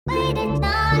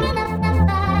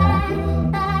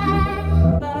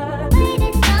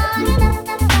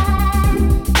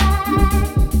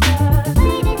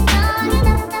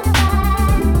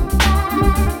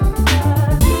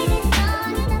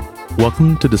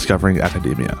Welcome to Discovering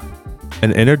Academia,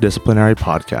 an interdisciplinary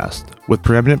podcast with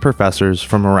preeminent professors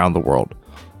from around the world,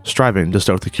 striving to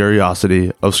stoke the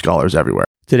curiosity of scholars everywhere.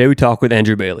 Today we talk with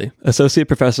Andrew Bailey, Associate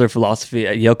Professor of Philosophy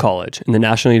at Yale College in the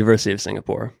National University of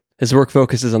Singapore. His work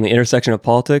focuses on the intersection of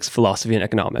politics, philosophy, and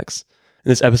economics. In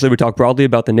this episode, we talk broadly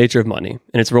about the nature of money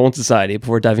and its role in society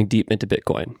before diving deep into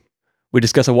Bitcoin. We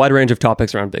discuss a wide range of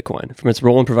topics around Bitcoin, from its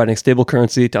role in providing stable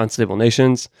currency to unstable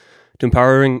nations, to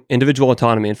empowering individual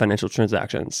autonomy in financial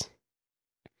transactions.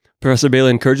 Professor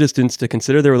Bailey encourages students to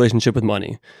consider their relationship with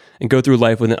money and go through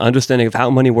life with an understanding of how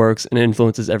money works and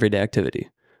influences everyday activity.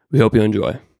 We hope you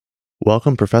enjoy.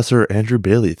 Welcome, Professor Andrew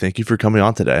Bailey. Thank you for coming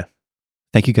on today.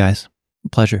 Thank you, guys.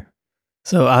 Pleasure.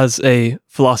 So as a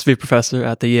philosophy professor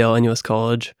at the Yale NUS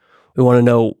College, we want to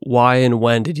know why and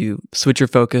when did you switch your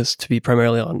focus to be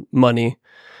primarily on money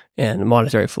and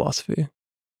monetary philosophy?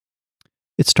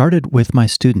 It started with my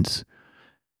students.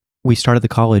 We started the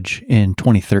college in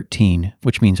 2013,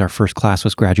 which means our first class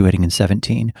was graduating in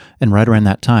 17. And right around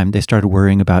that time, they started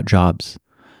worrying about jobs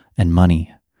and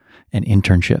money and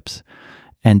internships.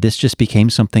 And this just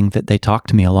became something that they talked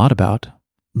to me a lot about.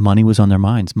 Money was on their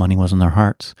minds. Money was on their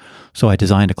hearts. So I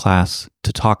designed a class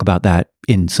to talk about that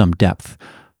in some depth,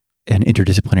 an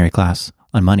interdisciplinary class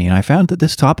on money. And I found that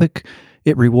this topic,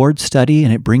 it rewards study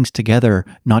and it brings together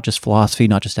not just philosophy,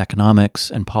 not just economics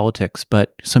and politics,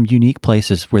 but some unique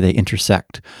places where they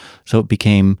intersect. So it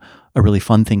became a really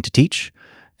fun thing to teach.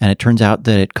 And it turns out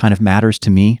that it kind of matters to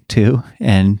me too,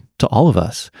 and to all of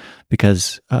us,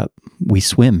 because we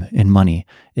swim in money.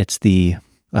 It's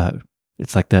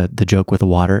like the joke with the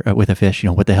water, with a fish,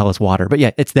 what the hell is water? But yeah,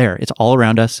 it's there. It's all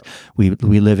around us. We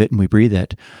live it and we breathe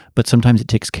it. But sometimes it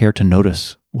takes care to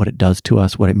notice what it does to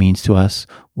us, what it means to us,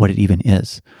 what it even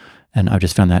is. And I've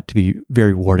just found that to be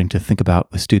very rewarding to think about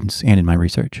with students and in my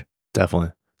research.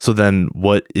 Definitely. So then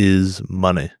what is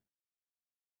money?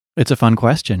 It's a fun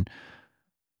question.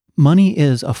 Money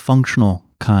is a functional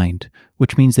kind,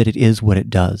 which means that it is what it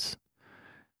does.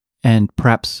 And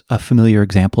perhaps a familiar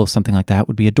example of something like that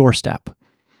would be a doorstep.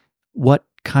 What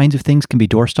kinds of things can be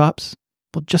doorstops?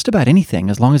 Well, just about anything,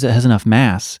 as long as it has enough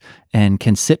mass and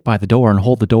can sit by the door and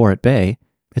hold the door at bay,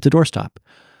 it's a doorstop.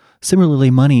 Similarly,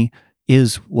 money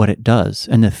is what it does.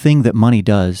 And the thing that money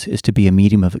does is to be a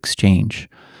medium of exchange.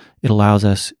 It allows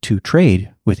us to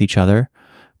trade with each other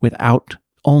without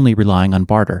only relying on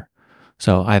barter.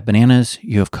 So I have bananas,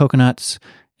 you have coconuts,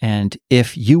 and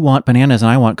if you want bananas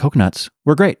and I want coconuts,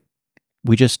 we're great.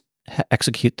 We just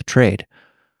execute the trade.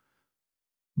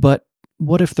 But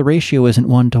what if the ratio isn't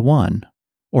 1-to-1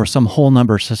 or some whole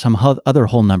number to some other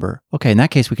whole number? Okay, in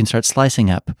that case, we can start slicing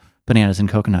up bananas and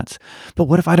coconuts. But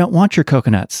what if I don't want your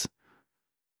coconuts?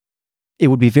 It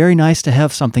would be very nice to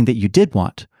have something that you did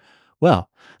want. Well,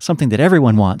 something that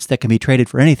everyone wants that can be traded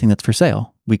for anything that's for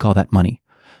sale. We call that money.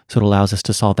 So it allows us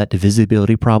to solve that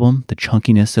divisibility problem, the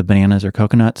chunkiness of bananas or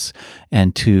coconuts,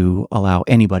 and to allow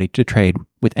anybody to trade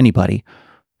with anybody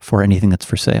for anything that's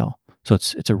for sale. So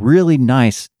it's a really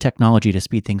nice technology to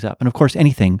speed things up. And of course,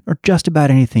 anything or just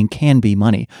about anything can be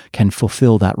money, can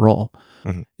fulfill that role.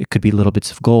 Mm-hmm. It could be little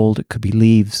bits of gold. It could be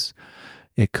leaves.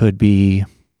 It could be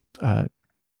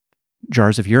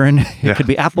jars of urine. It could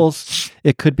be apples.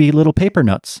 It could be little paper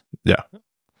notes. Yeah.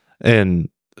 And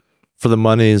for the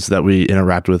monies that we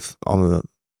interact with on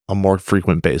a more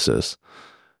frequent basis,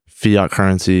 fiat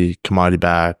currency,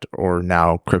 commodity-backed, or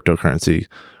now cryptocurrency,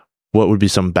 what would be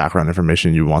some background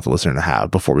information you want the listener to have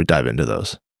before we dive into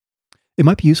those? It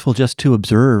might be useful just to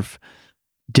observe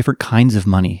different kinds of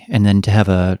money and then to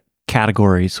have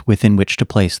categories within which to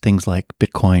place things like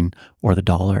Bitcoin or the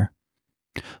dollar.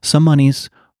 Some monies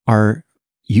are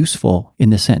useful in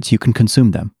the sense you can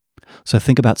consume them. So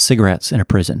think about cigarettes in a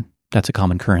prison. That's a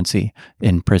common currency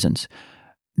in prisons.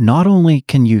 Not only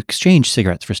can you exchange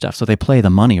cigarettes for stuff, so they play the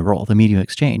money role, the medium of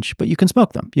exchange, but you can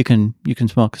smoke them. You can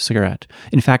smoke a cigarette.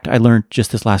 In fact, I learned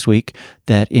just this last week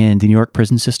that in the New York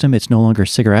prison system, it's no longer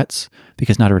cigarettes,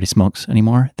 because not everybody smokes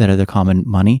anymore, that are the common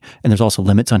money. And there's also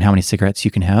limits on how many cigarettes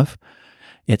you can have.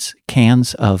 It's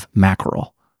cans of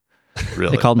mackerel.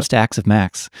 Really? They call them stacks of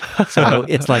Macs. So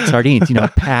it's like sardines,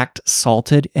 packed,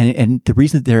 salted. And the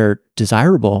reason they're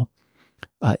desirable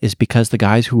is because the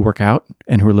guys who work out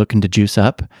and who are looking to juice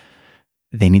up,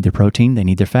 they need their protein, they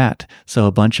need their fat. So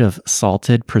a bunch of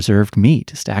salted, preserved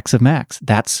meat, stacks of Macs,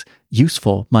 that's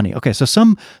useful money. Okay, so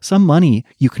some money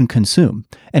you can consume,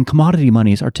 and commodity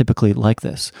monies are typically like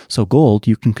this. So gold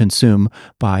you can consume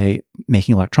by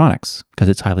making electronics because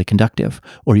it's highly conductive,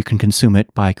 or you can consume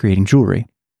it by creating jewelry.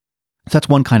 So that's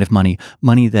one kind of money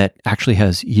that actually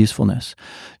has usefulness.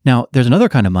 Now, there's another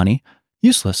kind of money,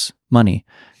 useless money.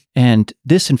 And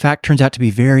this, in fact, turns out to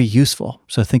be very useful.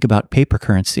 So think about paper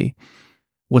currency.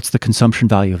 What's the consumption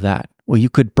value of that? Well, you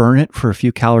could burn it for a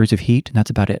few calories of heat, and that's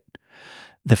about it.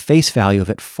 The face value of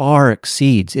it far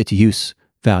exceeds its use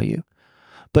value.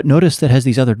 But notice that it has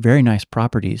these other very nice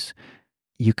properties.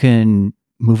 You can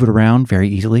move it around very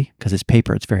easily because it's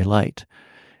paper, it's very light.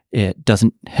 It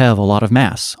doesn't have a lot of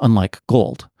mass, unlike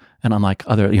gold. And unlike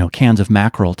other, cans of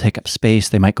mackerel take up space,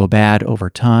 they might go bad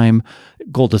over time.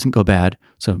 Gold doesn't go bad.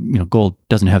 So, gold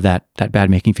doesn't have that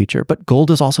bad making feature. But gold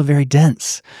is also very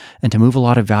dense. And to move a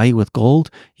lot of value with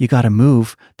gold, you got to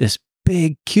move this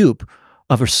big cube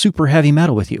of a super heavy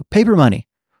metal with you. Paper money,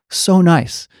 so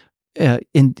nice.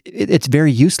 In its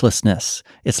very uselessness,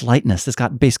 its lightness, it's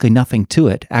got basically nothing to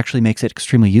it, actually makes it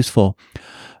extremely useful,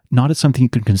 not as something you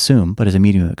can consume, but as a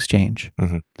medium of exchange.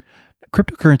 Mm-hmm.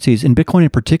 Cryptocurrencies, and Bitcoin in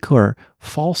particular,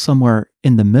 fall somewhere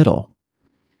in the middle.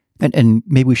 And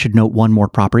maybe we should note one more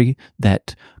property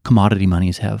that commodity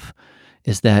monies have,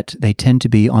 is that they tend to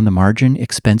be on the margin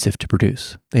expensive to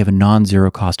produce. They have a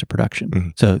non-zero cost of production. Mm-hmm.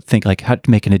 So think like how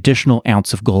to make an additional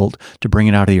ounce of gold to bring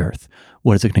it out of the earth.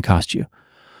 What is it going to cost you?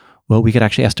 Well, we could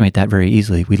actually estimate that very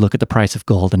easily. We look at the price of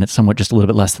gold and it's somewhat just a little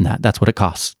bit less than that. That's what it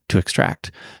costs to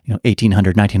extract,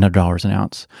 $1,800, $1,900 an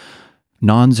ounce.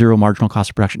 Non-zero marginal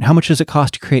cost of production. How much does it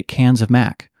cost to create cans of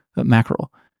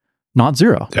mackerel? Not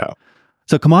zero. Yeah.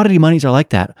 So commodity monies are like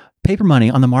that. Paper money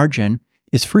on the margin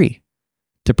is free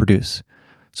to produce.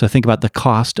 So think about the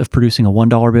cost of producing a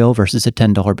 $1 bill versus a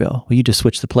 $10 bill. Well, you just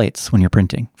switch the plates when you're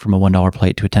printing from a $1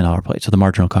 plate to a $10 plate. So the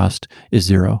marginal cost is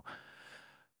zero.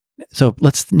 So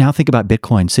let's now think about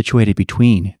Bitcoin situated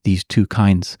between these two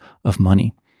kinds of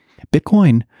money.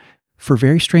 Bitcoin, for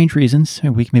very strange reasons,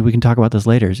 and maybe we can talk about this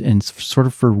later, and sort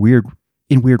of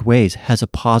in weird ways, has a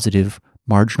positive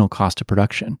marginal cost of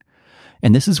production.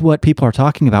 And this is what people are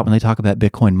talking about when they talk about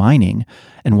Bitcoin mining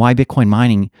and why Bitcoin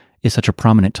mining is such a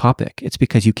prominent topic. It's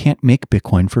because you can't make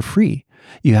Bitcoin for free.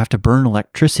 You have to burn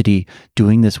electricity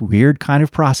doing this weird kind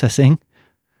of processing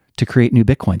to create new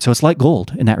Bitcoin. So it's like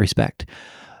gold in that respect.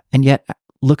 And yet,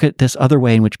 look at this other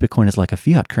way in which Bitcoin is like a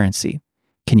fiat currency.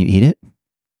 Can you eat it?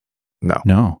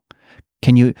 No.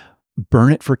 Can you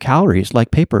burn it for calories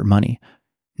like paper money?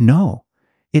 No.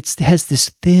 It has this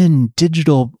thin,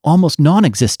 digital, almost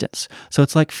non-existence. So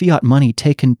it's like fiat money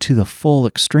taken to the full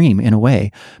extreme in a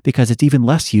way, because it's even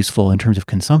less useful in terms of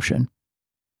consumption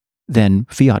than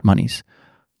fiat monies,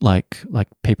 like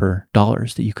paper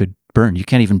dollars that you could burn. You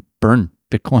can't even burn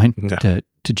Bitcoin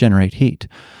to generate heat.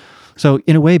 So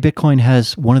in a way, Bitcoin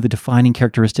has one of the defining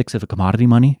characteristics of a commodity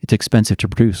money. It's expensive to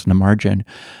produce on a margin.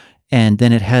 And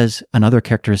then it has another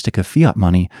characteristic of fiat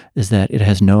money, is that it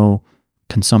has no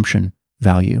consumption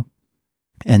value.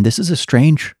 And this is a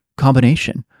strange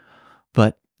combination,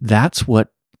 but that's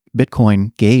what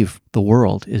Bitcoin gave the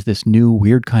world, is this new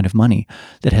weird kind of money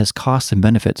that has costs and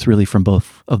benefits really from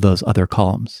both of those other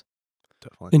columns.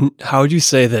 Definitely. And how would you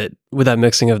say that with that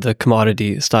mixing of the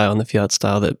commodity style and the fiat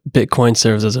style, that Bitcoin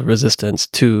serves as a resistance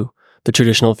to the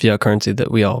traditional fiat currency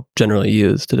that we all generally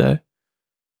use today?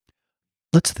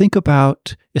 Let's think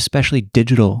about especially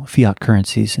digital fiat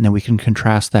currencies, and then we can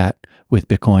contrast that with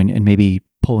Bitcoin and maybe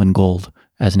pull in gold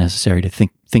as necessary to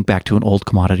think back to an old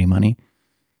commodity money.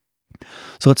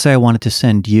 So let's say I wanted to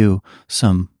send you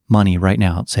some money right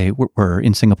now. Let's say we're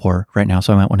in Singapore right now,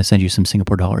 so I might want to send you some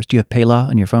Singapore dollars. Do you have PayLah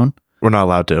on your phone? We're not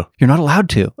allowed to. You're not allowed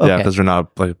to? Okay. Yeah, because we're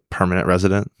not like permanent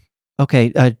resident.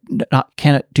 Okay.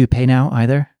 Can it do Pay Now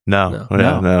either? No. No.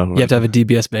 Yeah, no. You have to have a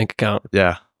DBS bank account.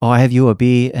 Yeah. Oh, I have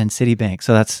UOB and Citibank.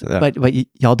 So that's, but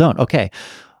y'all don't. Okay.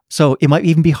 So it might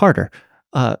even be harder.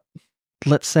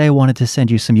 Let's say I wanted to send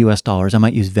you some US dollars. I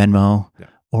might use Venmo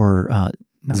or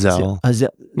Zelle.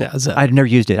 Zelle. I've never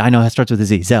used it. I know it starts with a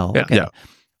Z, Zelle. Yeah. Okay. Yeah.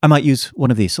 I might use one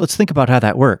of these. So let's think about how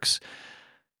that works.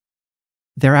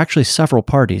 There are actually several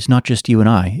parties, not just you and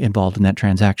I, involved in that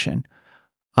transaction.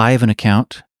 I have an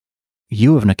account,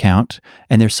 you have an account,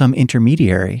 and there's some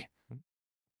intermediary.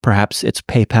 Perhaps it's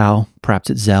PayPal, perhaps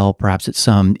it's Zelle, perhaps it's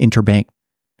some interbank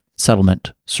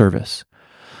settlement service.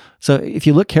 So if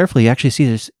you look carefully, you actually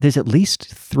see there's at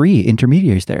least 3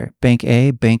 intermediaries there: Bank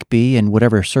A, Bank B, and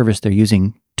whatever service they're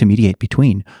using to mediate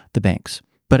between the banks.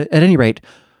 But at any rate,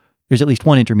 there's at least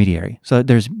one intermediary. So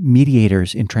there's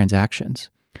mediators in transactions.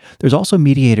 There's also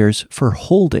mediators for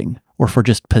holding or for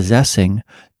just possessing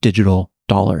digital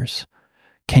dollars.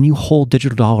 Can you hold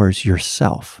digital dollars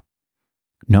yourself?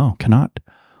 No, cannot.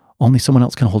 Only someone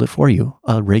else can hold it for you.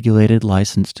 A regulated,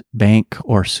 licensed bank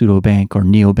or pseudo bank or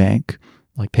neobank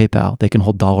like PayPal, they can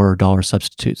hold dollar or dollar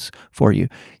substitutes for you.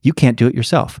 You can't do it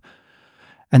yourself.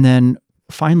 And then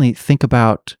finally, think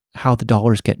about how the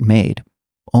dollars get made.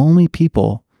 Only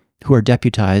people who are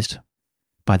deputized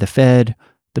by the Fed,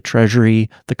 the Treasury,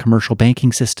 the commercial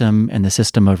banking system, and the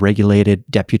system of regulated,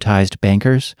 deputized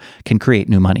bankers can create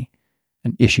new money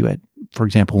and issue it. For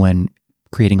example, when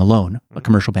creating a loan, a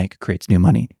commercial bank creates new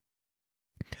money.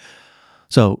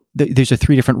 So these are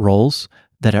three different roles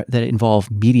that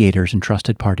involve mediators and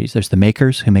trusted parties. There's the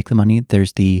makers who make the money.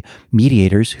 There's the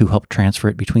mediators who help transfer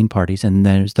it between parties. And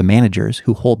there's the managers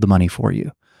who hold the money for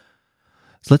you.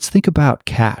 So let's think about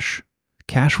cash.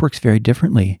 Cash works very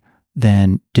differently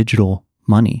than digital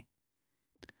money.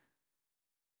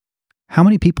 How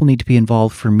many people need to be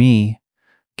involved for me,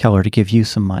 Keller, to give you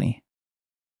some money?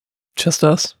 Just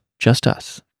us. Just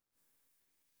us.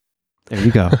 There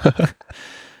you go.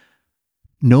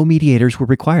 No mediators were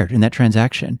required in that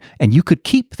transaction. And you could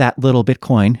keep that little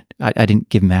Bitcoin. I didn't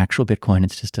give him actual Bitcoin.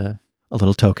 It's just a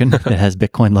little token that has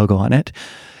Bitcoin logo on it.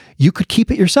 You could keep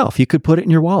it yourself. You could put it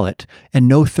in your wallet, and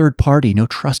no third party, no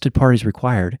trusted party is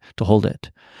required to hold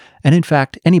it. And in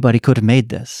fact, anybody could have made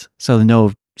this. So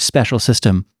no special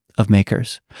system of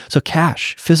makers. So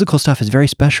cash, physical stuff, is very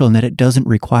special in that it doesn't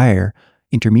require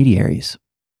intermediaries.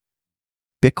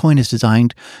 Bitcoin is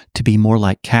designed to be more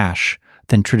like cash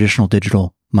than traditional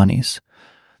digital monies.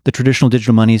 The traditional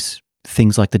digital monies,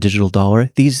 things like the digital dollar,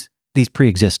 these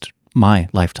pre-exist my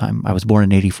lifetime. I was born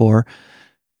in 84.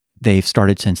 They've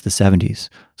started since the 70s.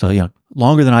 So,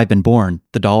 longer than I've been born,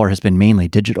 the dollar has been mainly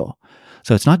digital.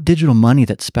 So it's not digital money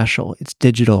that's special. It's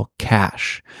digital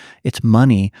cash. It's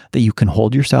money that you can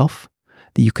hold yourself,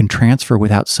 that you can transfer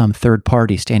without some third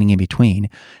party standing in between.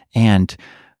 And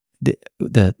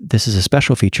this is a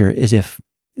special feature, is if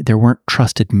there weren't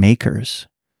trusted makers,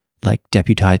 like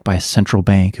deputized by a central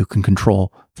bank who can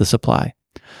control the supply.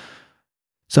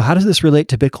 So how does this relate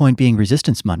to Bitcoin being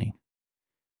resistance money?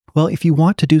 Well, if you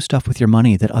want to do stuff with your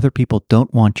money that other people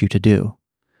don't want you to do,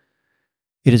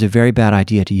 it is a very bad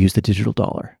idea to use the digital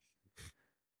dollar.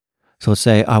 So let's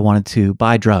say I wanted to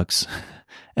buy drugs,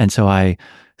 and so I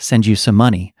send you some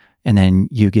money, and then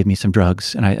you give me some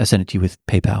drugs, and I send it to you with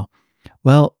PayPal.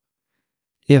 Well,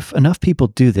 if enough people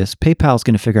do this, PayPal's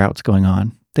going to figure out what's going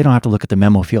on. They don't have to look at the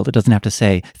memo field. It doesn't have to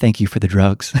say, thank you for the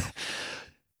drugs.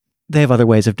 They have other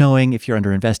ways of knowing. If you're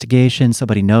under investigation,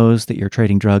 somebody knows that you're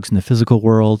trading drugs in the physical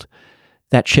world,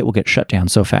 that shit will get shut down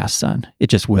so fast, son. It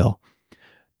just will.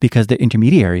 Because the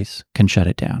intermediaries can shut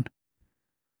it down.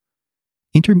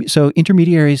 So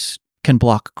intermediaries can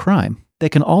block crime. They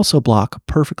can also block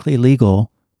perfectly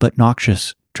legal but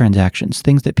noxious transactions,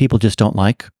 things that people just don't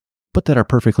like, but that are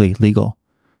perfectly legal.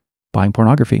 Buying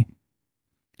pornography.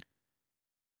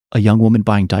 A young woman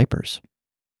buying diapers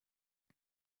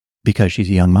because she's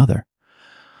a young mother.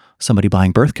 Somebody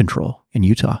buying birth control in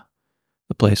Utah,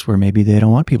 a place where maybe they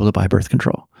don't want people to buy birth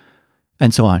control,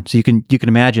 and so on. So you can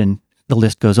imagine the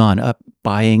list goes on.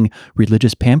 Buying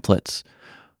religious pamphlets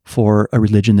for a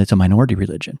religion that's a minority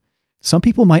religion. Some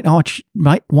people might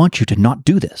want you to not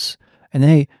do this,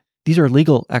 and these are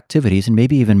legal activities and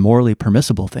maybe even morally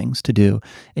permissible things to do.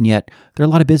 And yet there are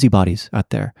a lot of busybodies out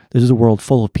there. This is a world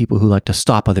full of people who like to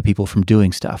stop other people from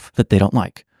doing stuff that they don't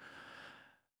like.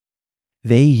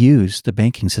 They use the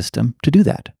banking system to do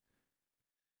that.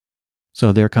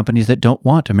 So there are companies that don't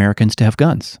want Americans to have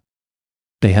guns.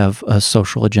 They have a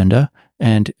social agenda,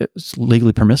 and it's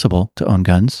legally permissible to own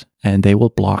guns, and they will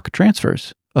block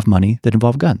transfers of money that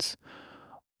involve guns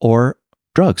or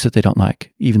drugs that they don't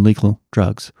like, even legal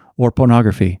drugs, or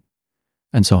pornography,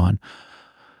 and so on.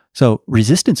 So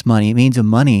resistance money means a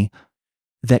money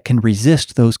that can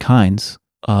resist those kinds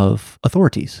of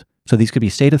authorities. So these could be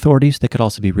state authorities. They could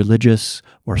also be religious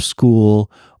or school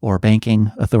or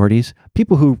banking authorities,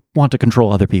 people who want to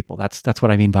control other people. That's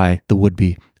what I mean by the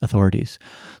would-be authorities.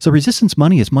 So resistance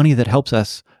money is money that helps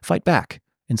us fight back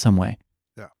in some way.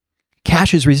 Yeah.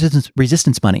 Cash is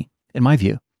resistance money, in my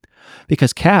view,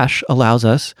 because cash allows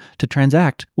us to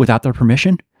transact without their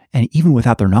permission and even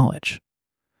without their knowledge.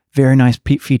 Very nice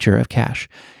feature of cash.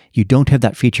 You don't have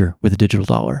that feature with a digital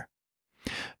dollar.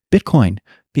 Bitcoin,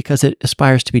 because it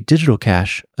aspires to be digital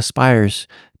cash, aspires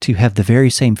to have the very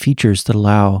same features that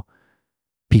allow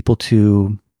people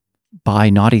to buy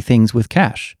naughty things with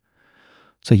cash.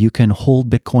 So you can hold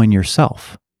Bitcoin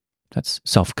yourself. That's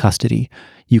self-custody.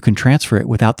 You can transfer it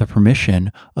without the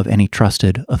permission of any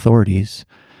trusted authorities,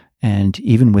 and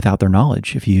even without their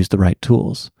knowledge if you use the right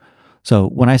tools. So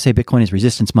when I say Bitcoin is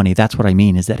resistance money, that's what I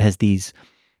mean, is that it has these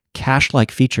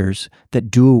cash-like features that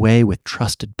do away with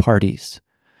trusted parties.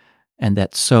 And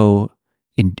that so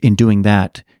in doing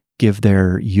that, give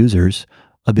their users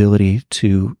ability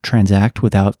to transact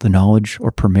without the knowledge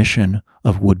or permission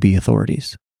of would-be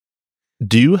authorities.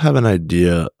 Do you have an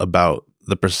idea about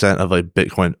the percent of like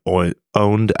Bitcoin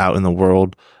owned out in the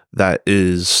world that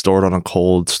is stored on a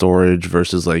cold storage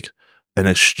versus like an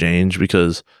exchange?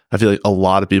 Because I feel like a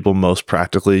lot of people most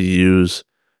practically use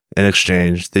an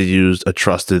exchange. They use a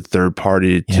trusted third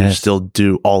party to still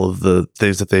do all of the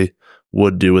things that they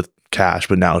would do with cash,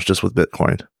 but now it's just with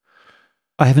Bitcoin.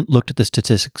 I haven't looked at the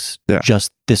statistics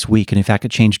just this week. And in fact,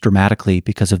 it changed dramatically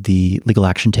because of the legal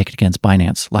action taken against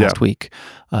Binance last week.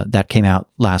 That came out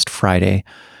last Friday.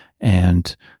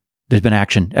 And there's been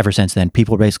action ever since then.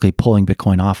 People are basically pulling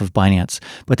Bitcoin off of Binance,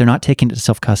 but they're not taking it to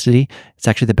self-custody. It's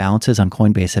actually the balances on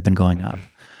Coinbase have been going up.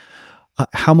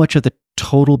 How much of the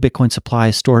total Bitcoin supply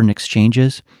is stored in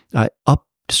exchanges? Up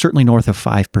certainly north of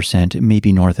 5%,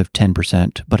 maybe north of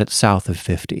 10%, but it's south of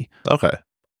 50. Okay.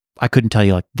 I couldn't tell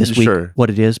you like this week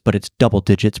what it is, but it's double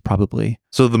digits probably.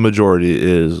 So the majority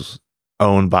is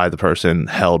owned by the person,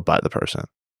 held by the person.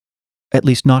 At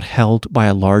least not held by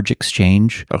a large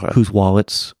exchange whose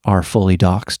wallets are fully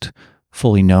doxed,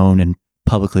 fully known and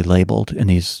publicly labeled in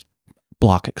these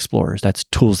block explorers. That's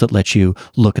tools that let you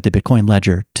look at the Bitcoin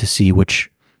ledger to see which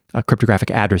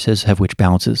cryptographic addresses have which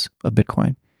balances of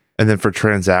Bitcoin. And then for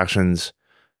transactions,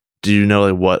 do you know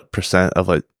like what percent of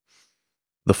like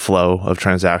the flow of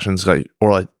transactions, like,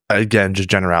 or like, again, just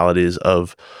generalities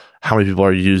of how many people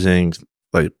are using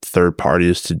like third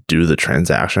parties to do the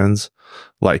transactions,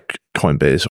 like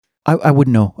Coinbase? I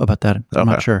wouldn't know about that. I'm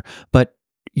not sure. But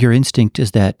your instinct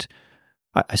is that,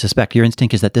 I suspect your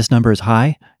instinct is that this number is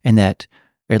high and that,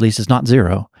 or at least it's not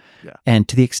zero. Yeah. And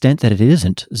to the extent that it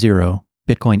isn't zero,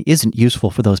 Bitcoin isn't useful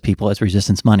for those people as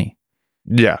resistance money.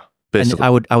 Yeah. Basically.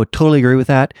 And I would totally agree with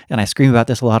that. And I scream about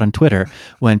this a lot on Twitter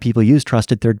when people use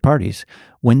trusted third parties.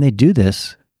 When they do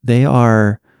this, they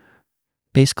are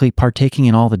basically partaking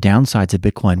in all the downsides of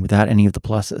Bitcoin without any of the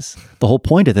pluses. The whole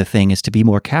point of the thing is to be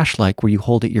more cash-like, where you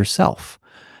hold it yourself.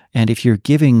 And if you're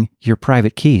giving your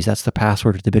private keys, that's the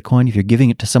password to the Bitcoin, if you're giving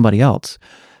it to somebody else,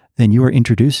 then you are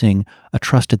introducing a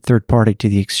trusted third party to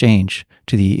the exchange,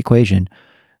 to the equation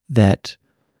that,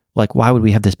 like, why would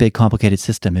we have this big complicated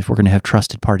system if we're going to have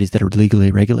trusted parties that are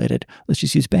legally regulated? Let's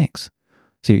just use banks.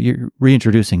 So you're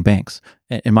reintroducing banks.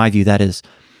 In my view, that is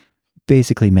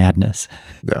basically madness.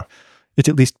 Yeah. It's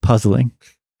at least puzzling.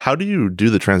 How do you do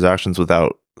the transactions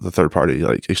without the third party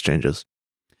like exchanges?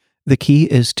 The key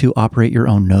is to operate your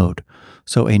own node.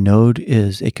 So a node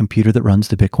is a computer that runs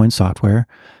the Bitcoin software,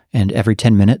 and every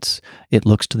 10 minutes, it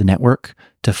looks to the network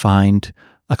to find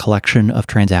a collection of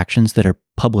transactions that are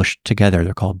published together.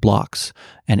 They're called blocks.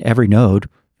 And every node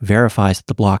verifies that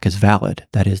the block is valid.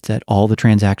 That is, that all the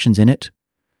transactions in it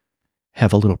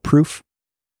have a little proof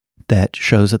that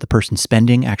shows that the person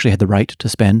spending actually had the right to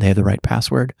spend. They have the right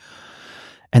password.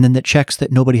 And then that checks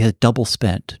that nobody has double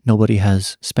spent. Nobody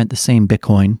has spent the same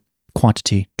Bitcoin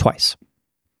quantity twice.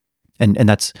 And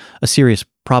that's a serious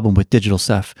problem with digital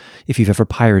stuff. If you've ever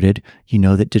pirated, you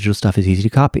know that digital stuff is easy to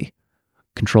copy.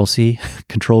 Control-C,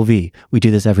 Control-V. We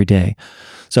do this every day.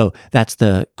 So that's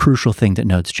the crucial thing that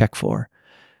nodes check for.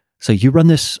 So you run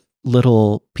this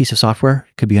little piece of software.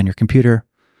 It could be on your computer.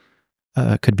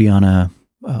 It could be on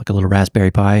like a little Raspberry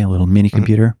Pi, a little mini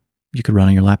computer. You could run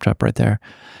on your laptop right there.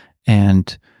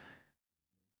 And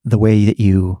the way that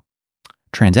you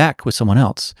transact with someone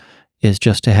else is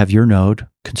just to have your node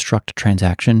construct a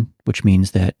transaction, which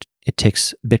means that it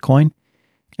takes Bitcoin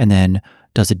and then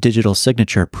does a digital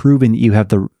signature proving that you have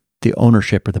the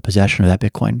ownership or the possession of that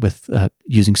Bitcoin with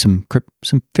using some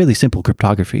fairly simple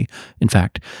cryptography, in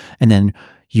fact. And then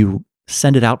you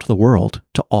send it out to the world,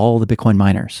 to all the Bitcoin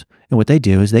miners. And what they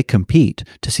do is they compete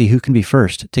to see who can be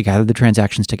first to gather the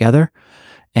transactions together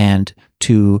and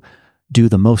to do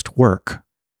the most work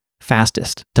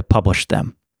fastest to publish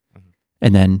them.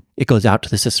 And then it goes out to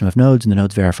the system of nodes and the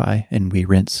nodes verify and we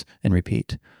rinse and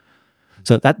repeat.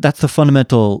 So that's the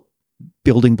fundamental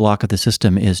building block of the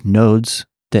system is nodes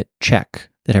that check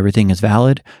that everything is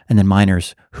valid and then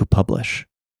miners who publish.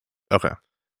 Okay.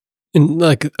 And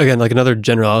like, again, like another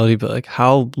generality, but like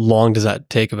how long does that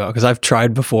take about? Because I've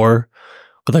tried before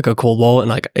with like a cold wallet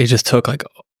and like it just took like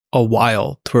a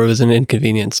while to where it was an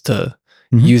inconvenience to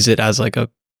use it as like a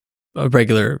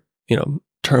regular,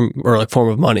 term or like form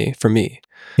of money for me.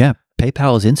 Yeah.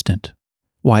 PayPal is instant.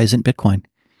 Why isn't Bitcoin?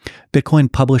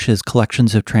 Bitcoin publishes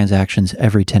collections of transactions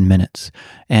every 10 minutes.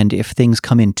 And if things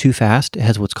come in too fast, it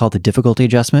has what's called the difficulty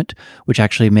adjustment, which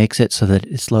actually makes it so that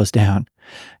it slows down.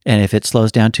 And if it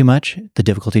slows down too much, the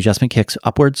difficulty adjustment kicks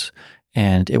upwards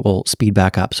and it will speed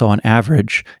back up. So on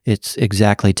average, it's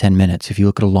exactly 10 minutes if you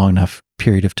look at a long enough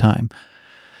period of time.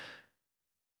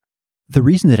 The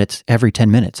reason that it's every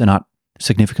 10 minutes and not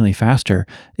significantly faster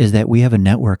is that we have a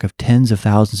network of tens of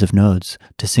thousands of nodes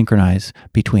to synchronize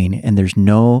between, and there's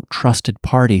no trusted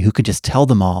party who can just tell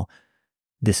them all,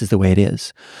 this is the way it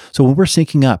is. So when we're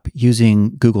syncing up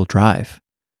using Google Drive,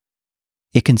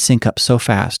 it can sync up so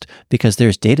fast because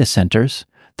there's data centers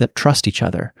that trust each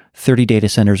other. 30 data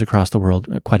centers across the world,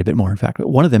 quite a bit more, in fact.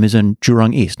 One of them is in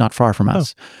Jurong East, not far from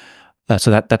us.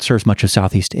 So that serves much of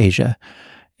Southeast Asia.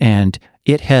 And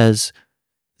it has,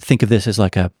 think of this as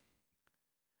like a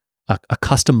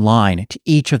custom line to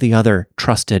each of the other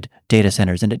trusted data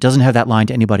centers, and it doesn't have that line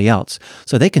to anybody else.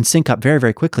 So they can sync up very,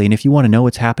 very quickly. And if you want to know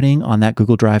what's happening on that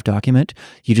Google Drive document,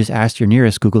 you just ask your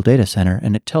nearest Google data center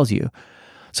and it tells you.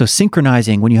 So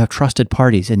synchronizing when you have trusted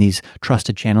parties in these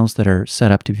trusted channels that are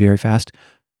set up to be very fast,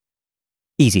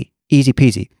 easy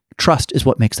peasy. Trust is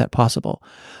what makes that possible.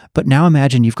 But now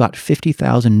imagine you've got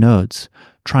 50,000 nodes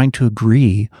trying to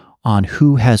agree on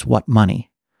who has what money.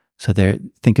 So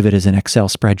think of it as an Excel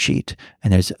spreadsheet,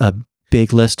 and there's a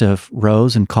big list of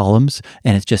rows and columns,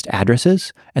 and it's just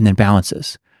addresses and then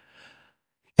balances.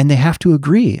 And they have to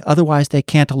agree. Otherwise, they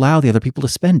can't allow the other people to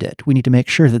spend it. We need to make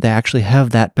sure that they actually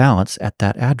have that balance at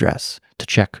that address to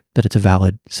check that it's a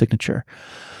valid signature.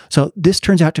 So this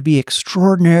turns out to be an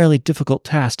extraordinarily difficult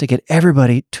task to get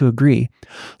everybody to agree.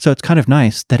 So it's kind of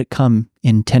nice that it come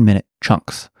in 10-minute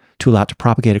chunks to allow it to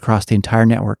propagate across the entire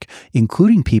network,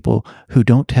 including people who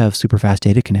don't have super fast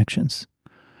data connections,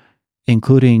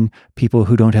 including people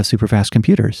who don't have super fast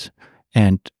computers,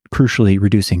 and crucially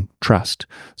reducing trust.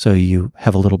 So you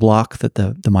have a little block that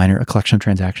a collection of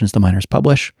transactions the miners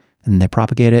publish, and they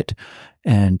propagate it,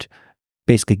 and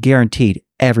basically guaranteed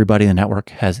everybody in the network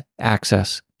has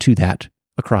access to that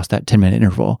across that 10-minute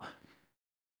interval.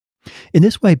 In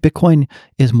this way, Bitcoin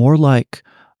is more like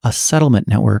a settlement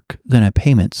network than a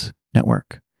payments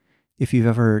network. If you've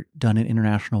ever done an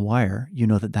international wire, you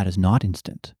know that is not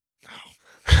instant.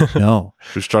 No.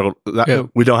 We've struggled.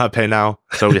 We don't have pay now,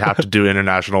 so we have to do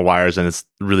international wires, and it's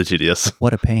really tedious.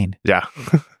 What a pain. Yeah.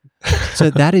 So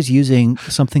that is using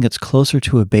something that's closer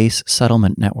to a base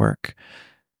settlement network,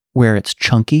 where it's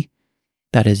chunky.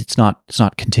 That is, it's not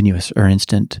continuous or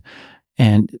instant,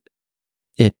 and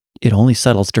it only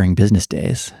settles during business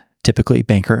days, typically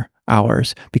banker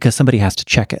hours, because somebody has to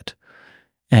check it.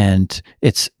 And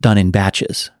it's done in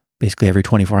batches, basically every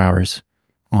 24 hours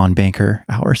on banker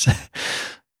hours.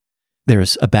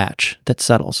 There's a batch that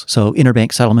settles. So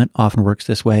interbank settlement often works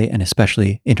this way, and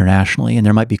especially internationally, and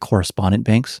there might be correspondent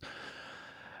banks.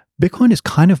 Bitcoin is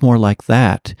kind of more like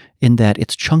that in that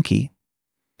it's chunky,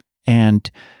 and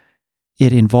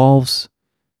it involves,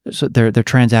 so there are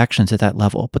transactions at that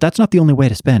level. But that's not the only way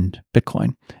to spend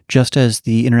Bitcoin. Just as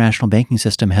the international banking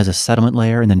system has a settlement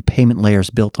layer and then payment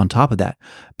layers built on top of that,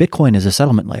 Bitcoin is a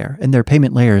settlement layer, and there are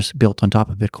payment layers built on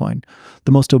top of Bitcoin,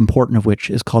 the most important of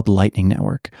which is called the Lightning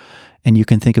Network. And you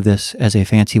can think of this as a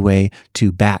fancy way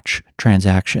to batch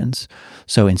transactions.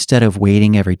 So instead of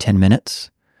waiting every 10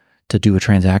 minutes to do a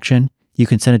transaction, you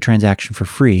can send a transaction for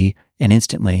free and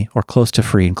instantly, or close to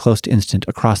free and close to instant,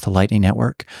 across the Lightning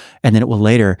Network. And then it will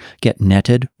later get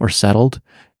netted or settled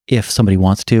if somebody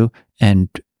wants to. And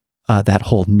that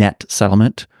whole net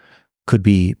settlement could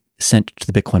be sent to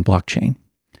the Bitcoin blockchain.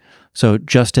 So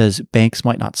just as banks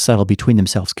might not settle between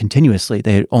themselves continuously,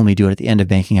 they only do it at the end of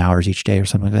banking hours each day or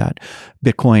something like that.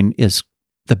 Bitcoin is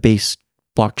the base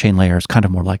blockchain layer is kind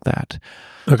of more like that.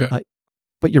 Okay.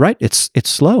 But you're right, it's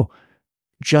slow.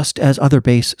 Just as other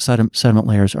base settlement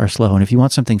layers are slow. And if you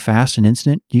want something fast and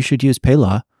instant, you should use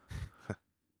Paylaw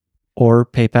or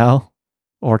PayPal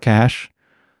or Cash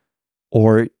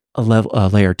or a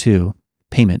layer 2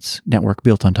 payments network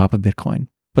built on top of Bitcoin.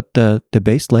 But the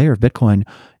base layer of Bitcoin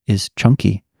is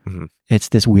chunky. Mm-hmm. It's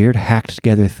this weird hacked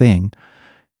together thing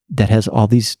that has all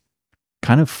these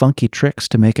kind of funky tricks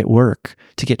to make it work,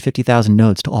 to get 50,000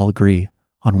 nodes to all agree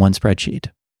on one spreadsheet.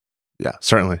 Yeah,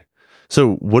 certainly.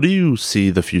 So what do you see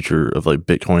the future of like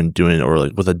Bitcoin doing, or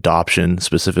like with adoption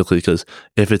specifically? Because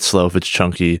if it's slow, if it's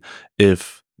chunky,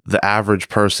 if the average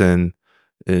person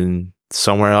in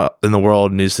somewhere out in the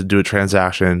world needs to do a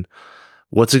transaction,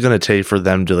 what's it going to take for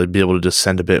them to like be able to just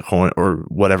send a Bitcoin or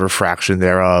whatever fraction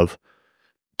thereof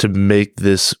to make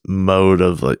this mode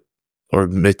of like, or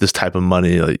make this type of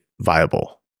money like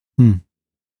viable?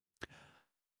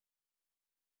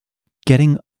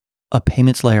 Getting a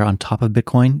payments layer on top of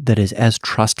Bitcoin that is as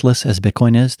trustless as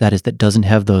Bitcoin is, that doesn't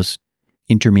have those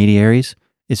intermediaries,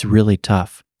 is really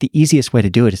tough. The easiest way to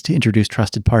do it is to introduce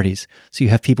trusted parties. So you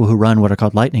have people who run what are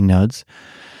called lightning nodes,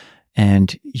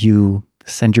 and you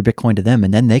send your Bitcoin to them,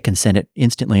 and then they can send it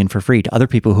instantly and for free to other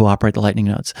people who operate the lightning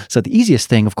nodes. So the easiest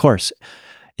thing, of course,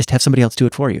 is to have somebody else do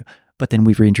it for you. But then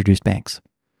we've reintroduced banks.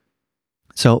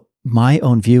 So my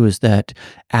own view is that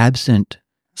absent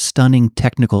stunning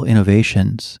technical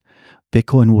innovations,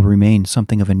 Bitcoin will remain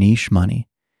something of a niche money.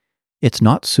 It's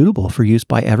not suitable for use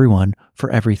by everyone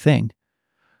for everything.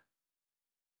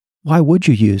 Why would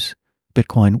you use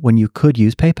Bitcoin when you could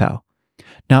use PayPal?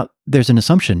 Now, there's an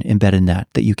assumption embedded in that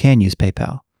you can use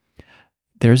PayPal.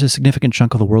 There's a significant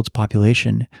chunk of the world's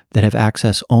population that have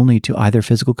access only to either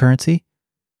physical currency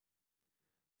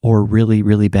or really,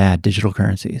 really bad digital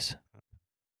currencies.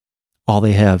 All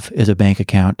they have is a bank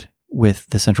account with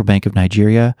the Central Bank of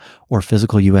Nigeria or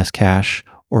physical US cash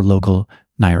or local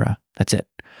Naira. That's it.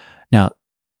 Now,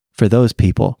 for those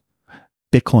people,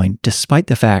 Bitcoin, despite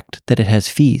the fact that it has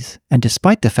fees and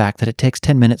despite the fact that it takes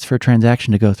 10 minutes for a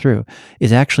transaction to go through,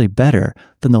 is actually better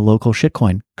than the local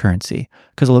shitcoin currency,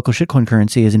 because the local shitcoin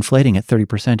currency is inflating at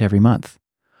 30% every month.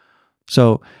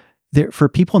 So for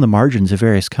people in the margins of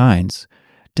various kinds,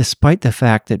 despite the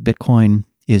fact that Bitcoin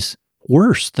is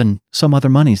worse than some other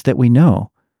monies that we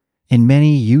know in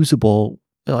many usable,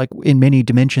 like in many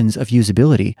dimensions of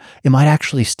usability, it might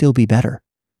actually still be better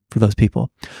for those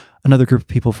people. Another group of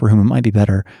people for whom it might be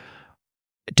better,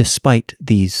 despite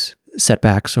these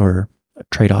setbacks or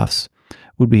trade-offs,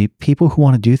 would be people who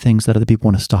want to do things that other people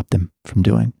want to stop them from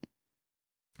doing.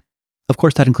 Of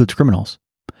course, that includes criminals.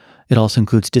 It also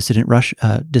includes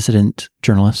dissident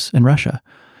journalists in Russia.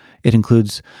 It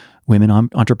includes women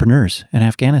entrepreneurs in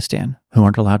Afghanistan who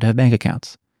aren't allowed to have bank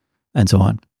accounts, and so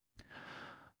on.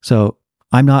 So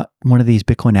I'm not one of these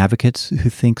Bitcoin advocates who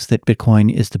thinks that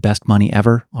Bitcoin is the best money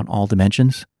ever on all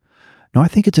dimensions. No, I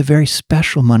think it's a very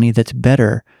special money that's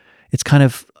better. It's kind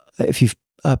of, if you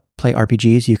play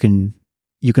RPGs, you can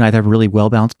either have a really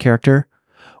well-balanced character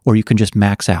or you can just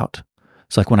max out.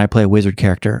 So like when I play a wizard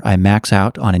character, I max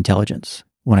out on intelligence.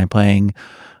 When I'm playing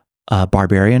a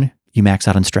barbarian, you max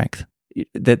out on strength.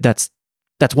 That's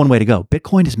one way to go.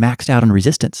 Bitcoin is maxed out on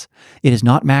resistance. It is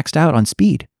not maxed out on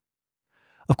speed.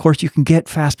 Of course, you can get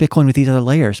fast Bitcoin with these other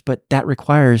layers, but that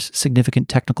requires significant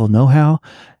technical know-how.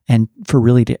 And for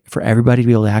everybody to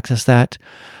be able to access that,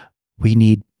 we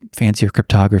need fancier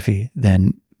cryptography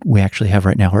than we actually have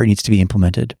right now, or it needs to be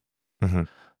implemented. Mm-hmm.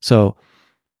 So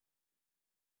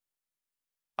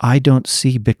I don't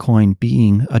see Bitcoin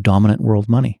being a dominant world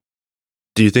money.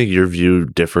 Do you think your view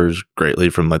differs greatly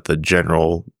from like the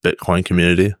general Bitcoin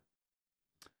community?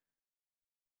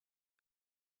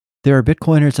 There are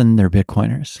Bitcoiners and there are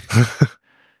Bitcoiners.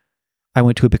 I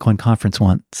went to a Bitcoin conference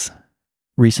once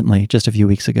recently, just a few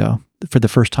weeks ago. For the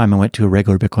first time, I went to a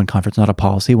regular Bitcoin conference, not a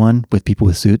policy one with people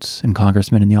with suits and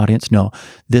congressmen in the audience. No,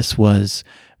 this was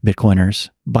Bitcoiners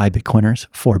by Bitcoiners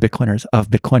for Bitcoiners of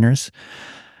Bitcoiners.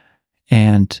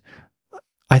 And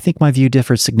I think my view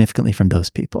differs significantly from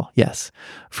those people. Yes.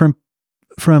 From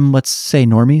let's say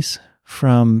normies,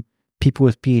 from people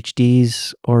with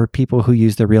PhDs or people who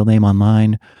use their real name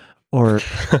online, or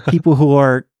people who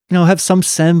are, have some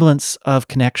semblance of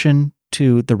connection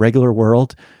to the regular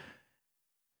world.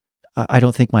 I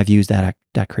don't think my view is that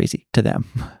crazy to them.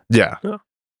 Yeah.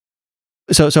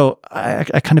 So I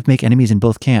kind of make enemies in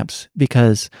both camps,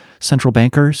 because central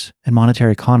bankers and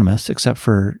monetary economists, except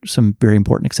for some very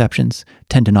important exceptions,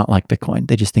 tend to not like Bitcoin.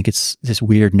 They just think it's this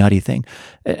weird, nutty thing.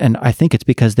 And I think it's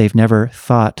because they've never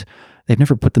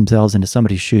put themselves into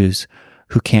somebody's shoes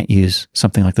who can't use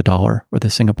something like the dollar or the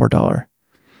Singapore dollar.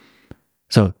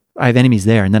 So I have enemies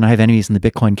there. And then I have enemies in the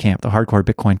Bitcoin camp, the hardcore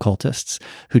Bitcoin cultists,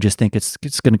 who just think it's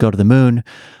going to go to the moon.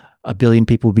 1 billion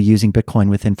people will be using Bitcoin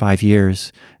within 5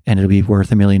 years, and it'll be worth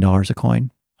 $1 million a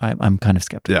coin. I'm kind of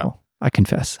skeptical. Yeah. I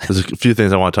confess. There's a few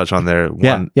things I want to touch on there.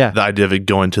 One, the idea of it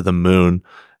going to the moon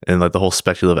and like the whole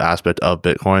speculative aspect of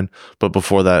Bitcoin. But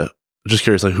before that, just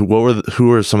curious, like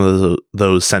who are some of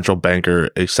those central banker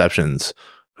exceptions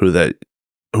who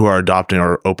are adopting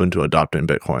or open to adopting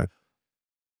Bitcoin?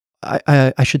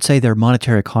 I should say they're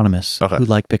monetary economists who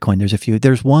like Bitcoin. There's a few.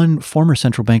 There's one former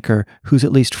central banker who's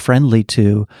at least friendly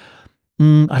to,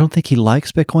 I don't think he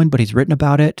likes Bitcoin, but he's written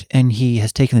about it and he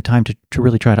has taken the time to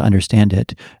really try to understand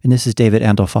it. And this is David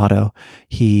Andolfato.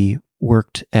 He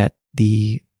worked at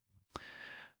the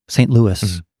St.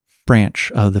 Louis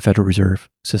branch of the Federal Reserve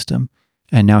System.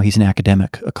 And now he's an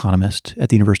academic economist at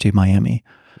the University of Miami.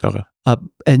 Okay.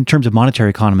 In terms of monetary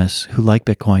economists who like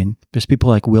Bitcoin, there's people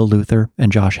like Will Luther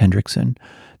and Josh Hendrickson.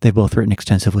 They've both written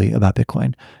extensively about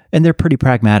Bitcoin, and they're pretty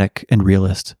pragmatic and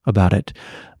realist about it.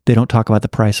 They don't talk about the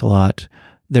price a lot.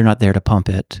 They're not there to pump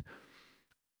it.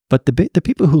 But the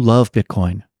people who love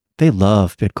Bitcoin, they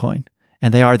love Bitcoin,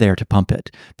 and they are there to pump it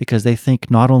because they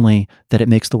think not only that it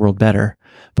makes the world better,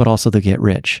 but also they get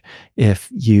rich if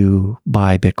you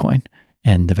buy Bitcoin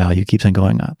and the value keeps on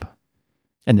going up.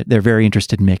 And they're very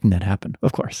interested in making that happen,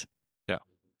 of course. Yeah.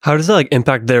 How does that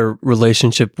impact their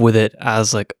relationship with it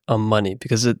as a money?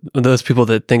 Because those people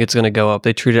that think it's going to go up,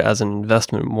 they treat it as an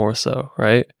investment more so,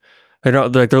 right? They're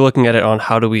not like they're looking at it on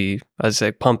how do we, as I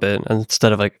say, pump it, and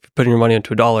instead of like putting your money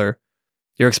into $1,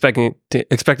 you're expecting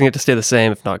it to stay the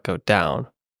same, if not go down.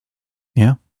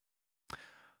 Yeah.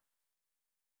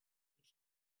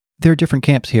 There are different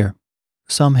camps here.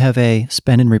 Some have a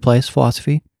spend and replace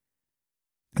philosophy.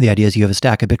 The idea is you have a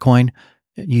stack of Bitcoin,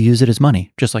 you use it as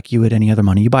money, just like you would any other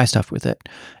money. You buy stuff with it,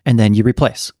 and then you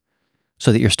replace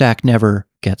so that your stack never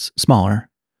gets smaller.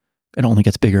 It only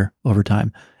gets bigger over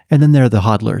time. And then there are the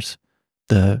hodlers,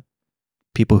 the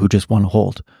people who just want to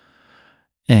hold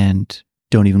and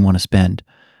don't even want to spend.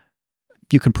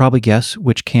 You can probably guess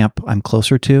which camp I'm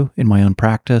closer to in my own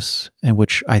practice and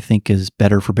which I think is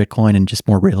better for Bitcoin and just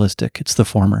more realistic. It's the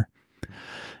former.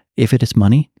 If it is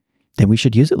money, then we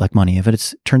should use it like money. If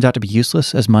it turns out to be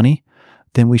useless as money,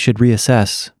 then we should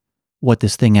reassess what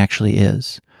this thing actually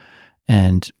is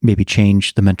and maybe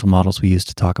change the mental models we use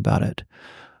to talk about it.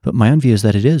 But my own view is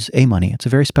that it is a money. It's a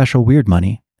very special, weird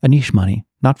money, a niche money,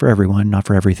 not for everyone, not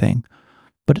for everything,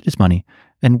 but it is money.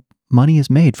 And money is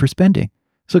made for spending.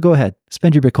 So go ahead,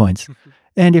 spend your Bitcoins.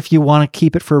 And if you want to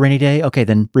keep it for a rainy day, okay,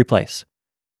 then replace.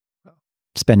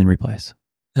 Spend and replace.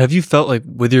 Have you felt like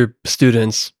with your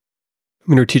students,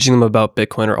 when you're teaching them about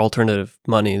Bitcoin or alternative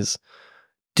monies,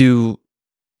 do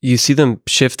you see them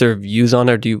shift their views on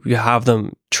it, or do you have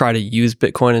them try to use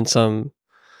Bitcoin in some,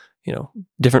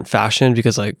 different fashion?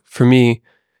 Because like for me,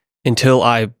 until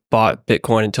I bought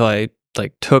Bitcoin, until I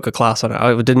like took a class on it,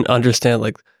 I didn't understand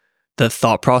like the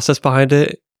thought process behind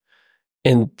it.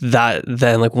 And that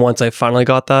then like once I finally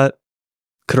got that,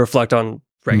 could reflect on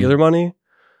regular money.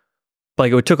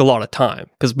 Like it took a lot of time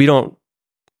because we don't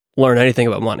learn anything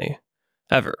about money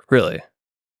ever, really.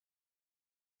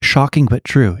 Shocking but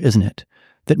true, isn't it?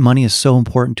 That money is so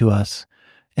important to us.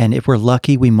 And if we're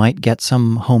lucky, we might get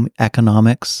some home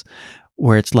economics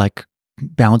where it's like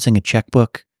balancing a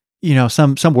checkbook,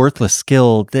 some worthless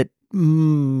skill that a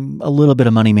little bit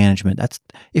of money management.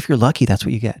 If you're lucky, that's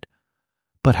what you get.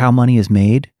 But how money is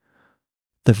made,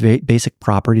 the basic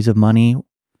properties of money,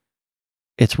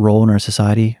 its role in our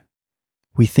society,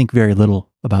 we think very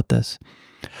little about this.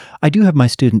 I do have my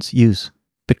students use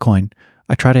Bitcoin.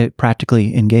 I try to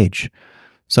practically engage.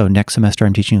 So next semester,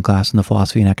 I'm teaching a class in the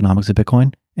philosophy and economics of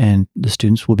Bitcoin, and the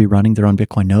students will be running their own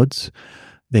Bitcoin nodes.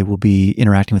 They will be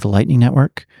interacting with the Lightning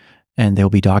Network, and they'll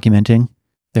be documenting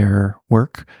their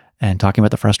work and talking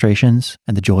about the frustrations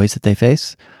and the joys that they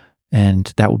face.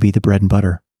 And that will be the bread and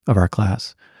butter of our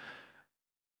class.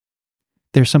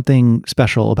 There's something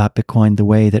special about Bitcoin, the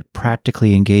way that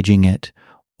practically engaging it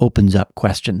opens up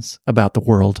questions about the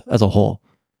world as a whole.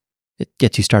 It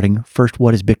gets you starting first.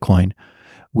 What is Bitcoin?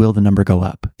 Will the number go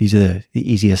up? These are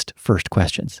the easiest first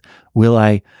questions. Will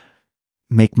I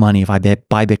make money if I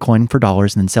buy Bitcoin for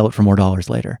dollars and then sell it for more dollars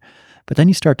later? But then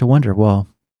you start to wonder, well,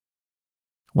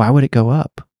 why would it go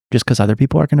up? Just because other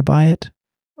people are going to buy it?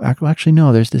 Actually,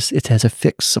 no, it has a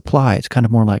fixed supply. It's kind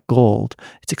of more like gold.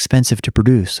 It's expensive to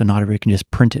produce, so not everybody can just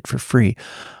print it for free.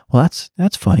 Well,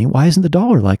 that's funny. Why isn't the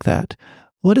dollar like that?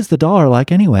 What is the dollar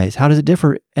like anyways? How does it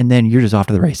differ? And then you're just off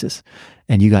to the races.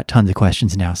 And you got tons of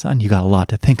questions now, son. You got a lot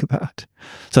to think about.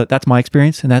 So that's my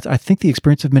experience. And that's, I think, the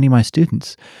experience of many of my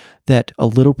students, that a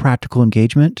little practical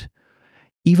engagement,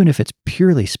 even if it's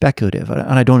purely speculative, and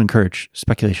I don't encourage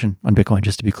speculation on Bitcoin,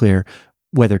 just to be clear,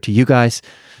 whether to you guys,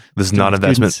 this is not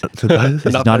investment advice.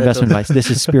 This is not investment advice. This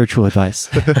is spiritual advice.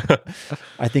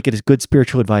 I think it is good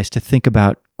spiritual advice to think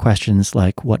about questions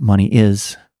like what money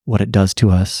is, what it does to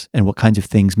us, and what kinds of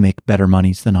things make better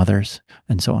monies than others,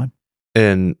 and so on.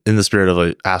 And in the spirit of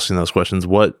like asking those questions,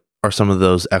 what are some of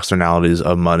those externalities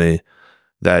of money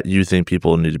that you think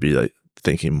people need to be like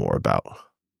thinking more about?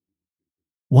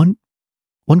 One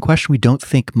question we don't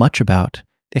think much about,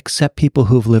 except people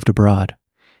who have lived abroad,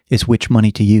 is which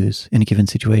money to use in a given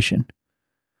situation.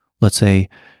 Let's say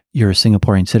you're a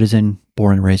Singaporean citizen,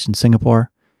 born and raised in Singapore.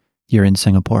 You're in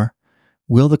Singapore.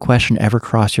 Will the question ever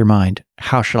cross your mind,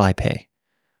 how shall I pay?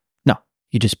 No,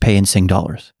 you just pay in Sing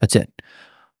dollars. That's it.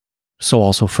 So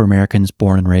also for Americans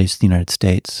born and raised in the United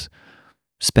States,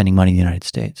 spending money in the United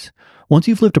States. Once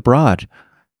you've lived abroad,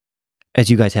 as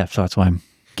you guys have, so that's why I'm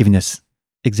giving this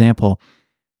example,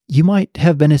 you might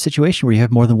have been in a situation where you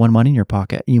have more than one money in your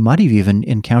pocket. You might have even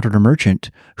encountered a merchant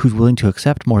who's willing to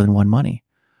accept more than one money.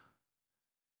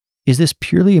 Is this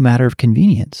purely a matter of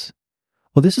convenience?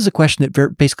 Well, this is a question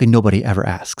that basically nobody ever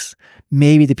asks.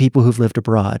 Maybe the people who've lived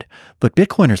abroad, but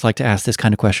Bitcoiners like to ask this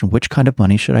kind of question, which kind of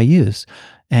money should I use?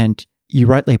 And you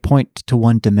rightly point to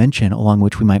one dimension along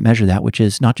which we might measure that, which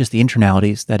is not just the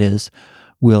internalities, that is,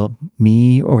 will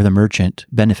me or the merchant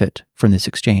benefit from this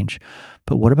exchange?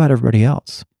 But what about everybody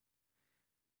else?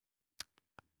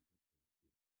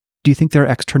 Do you think there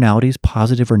are externalities,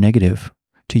 positive or negative,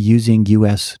 to using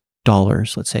US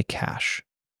dollars, let's say cash?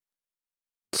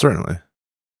 Certainly.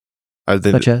 I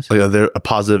think Such as? a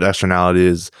positive externality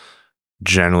is,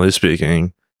 generally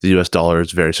speaking, the US dollar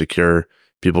is very secure.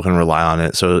 People can rely on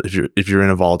it. So if you're in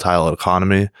a volatile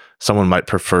economy, someone might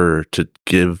prefer to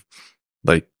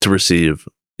receive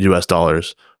US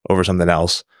dollars over something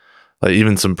else. Like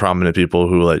even some prominent people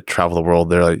who like travel the world,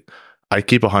 they're like, I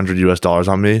keep $100 US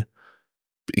on me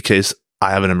in case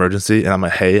I have an emergency, and I'm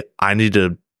like, hey, I need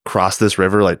to cross this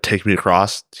river, like take me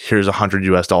across. Here's $100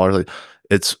 US. Like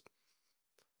it's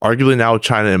arguably now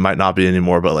China, it might not be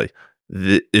anymore, but like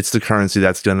it's the currency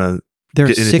that's gonna There are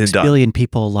get anything 6 done. billion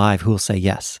people alive who will say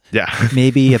yes. Yeah.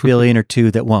 Maybe a billion or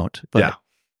two that won't. But Yeah.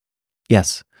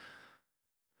 yes.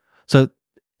 So,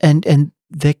 and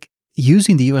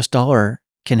using the US dollar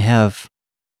can have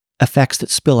effects that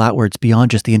spill outwards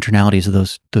beyond just the internalities of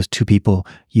those two people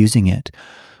using it.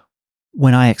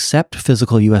 When I accept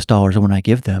physical US dollars or when I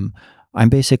give them, I'm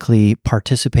basically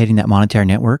participating in that monetary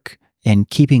network and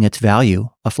keeping its value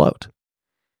afloat.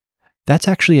 That's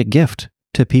actually a gift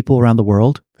to people around the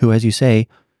world who, as you say,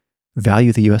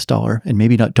 value the US dollar and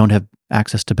maybe don't have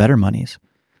access to better monies.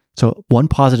 So one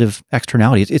positive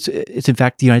externality, it's in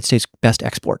fact the United States' best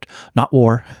export, not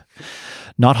war,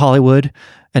 not Hollywood,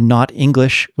 and not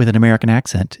English with an American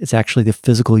accent. It's actually the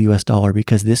physical US dollar,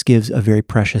 because this gives a very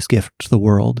precious gift to the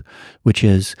world, which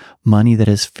is money that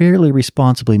is fairly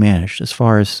responsibly managed as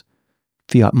far as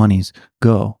fiat monies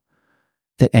go,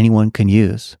 that anyone can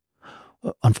use.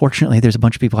 Unfortunately, there's a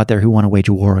bunch of people out there who want to wage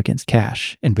a war against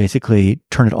cash and basically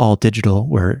turn it all digital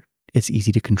where it's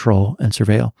easy to control and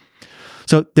surveil.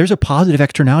 So there's a positive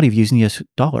externality of using the US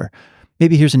dollar.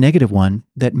 Maybe here's a negative one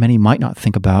that many might not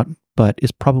think about, but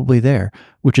is probably there,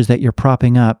 which is that you're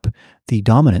propping up the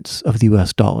dominance of the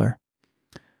US dollar.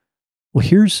 Well,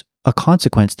 here's a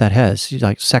consequence that has,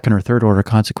 like second or third order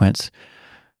consequence.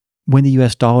 When the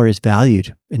US dollar is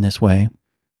valued in this way,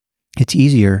 it's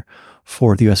easier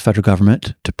for the US federal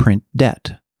government to print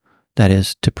debt. That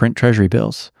is, to print treasury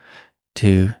bills,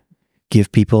 to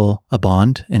give people a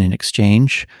bond, and in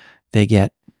exchange, they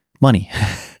get money.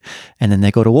 And then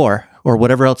they go to war or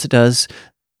whatever else it does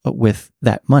with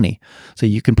that money. So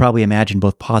you can probably imagine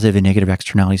both positive and negative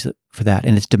externalities for that.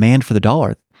 And it's demand for the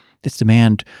dollar. It's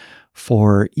demand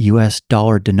for US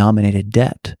dollar denominated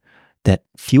debt that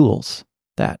fuels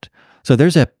that. So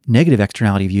there's a negative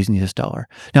externality of using the US dollar.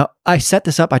 Now, I set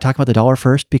this up by talking about the dollar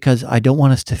first because I don't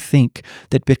want us to think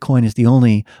that Bitcoin is the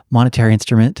only monetary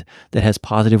instrument that has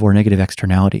positive or negative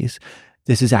externalities.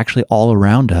 This is actually all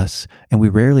around us, and we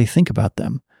rarely think about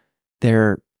them.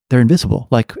 They're invisible,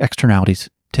 like externalities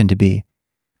tend to be.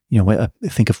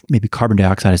 Think of maybe carbon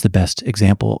dioxide as the best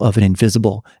example of an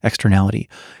invisible externality.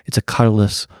 It's a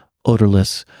colorless,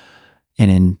 odorless,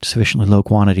 and in sufficiently low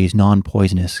quantities,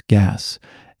 non-poisonous gas.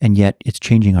 And yet it's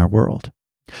changing our world.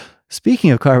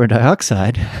 Speaking of carbon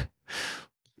dioxide,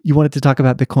 you wanted to talk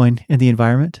about Bitcoin and the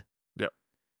environment?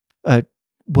 Yeah.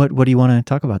 What do you want to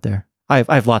talk about there? I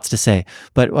have lots to say,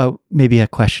 but maybe a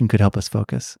question could help us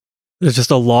focus. There's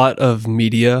just a lot of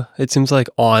media, it seems like,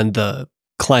 on the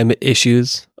climate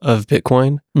issues of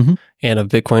Bitcoin and of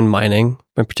Bitcoin mining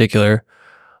in particular.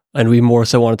 And we more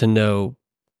so wanted to know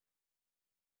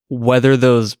whether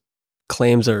those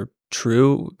claims are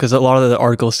true, because a lot of the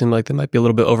articles seem like they might be a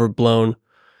little bit overblown,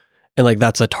 and like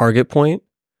that's a target point.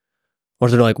 Or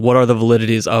to know, like, what are the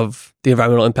validities of the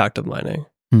environmental impact of mining?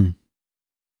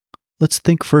 Let's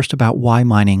think first about why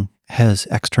mining has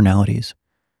externalities.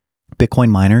 Bitcoin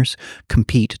miners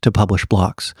compete to publish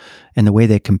blocks, and the way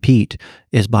they compete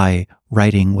is by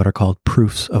writing what are called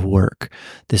proofs of work.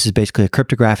 This is basically a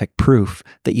cryptographic proof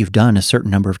that you've done a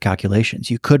certain number of calculations.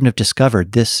 You couldn't have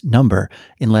discovered this number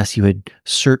unless you had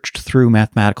searched through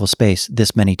mathematical space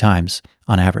this many times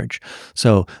on average.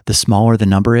 So the smaller the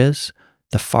number is,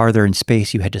 the farther in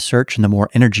space you had to search and the more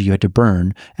energy you had to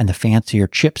burn and the fancier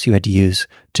chips you had to use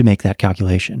to make that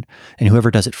calculation. And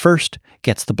whoever does it first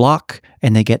gets the block,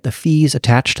 and they get the fees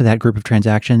attached to that group of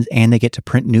transactions, and they get to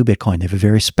print new Bitcoin. They have a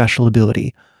very special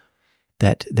ability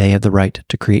that they have the right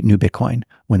to create new Bitcoin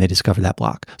when they discover that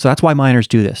block. So that's why miners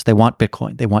do this. They want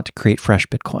Bitcoin. They want to create fresh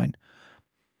Bitcoin,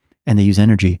 and they use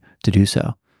energy to do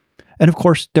so. And of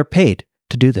course, they're paid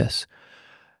to do this.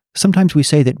 Sometimes we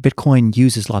say that Bitcoin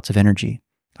uses lots of energy.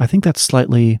 I think that's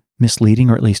slightly misleading,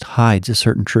 or at least hides a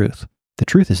certain truth. The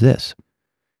truth is this: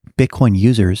 Bitcoin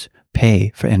users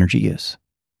pay for energy use.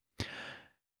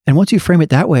 And once you frame it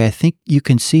that way, I think you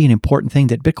can see an important thing,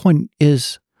 that Bitcoin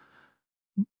is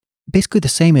basically the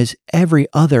same as every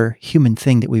other human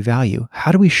thing that we value.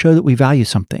 How do we show that we value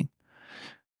something?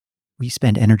 We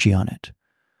spend energy on it.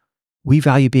 we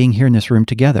value being here in this room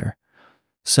together.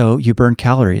 So you burn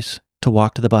calories to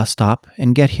walk to the bus stop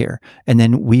and get here. And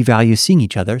then we value seeing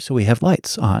each other, so we have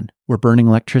lights on. We're burning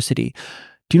electricity.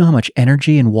 Do you know how much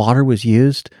energy and water was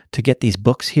used to get these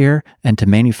books here and to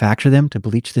manufacture them, to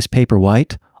bleach this paper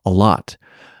white? A lot.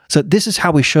 So this is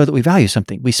how we show that we value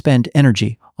something. We spend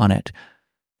energy on it.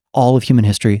 All of human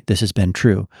history, this has been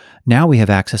true. Now we have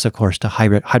access, of course, to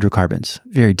hydrocarbons,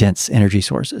 very dense energy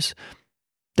sources.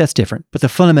 That's different. But the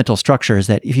fundamental structure is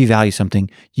that if you value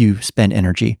something, you spend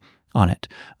energy on it,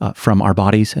 from our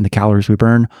bodies and the calories we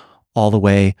burn, all the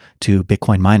way to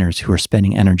Bitcoin miners who are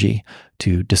spending energy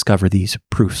to discover these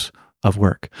proofs of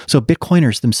work. So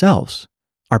Bitcoiners themselves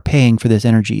are paying for this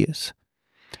energy use.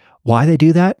 Why they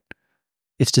do that?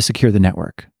 It's to secure the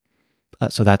network.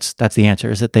 So that's the answer,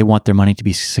 is that they want their money to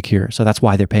be secure. So that's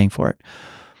why they're paying for it.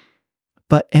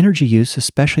 But energy use,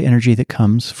 especially energy that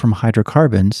comes from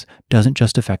hydrocarbons, doesn't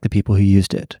just affect the people who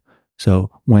used it.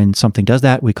 So when something does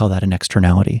that, we call that an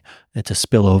externality. It's a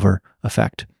spillover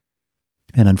effect.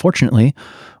 And unfortunately,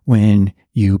 when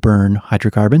you burn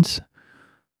hydrocarbons,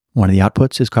 one of the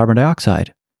outputs is carbon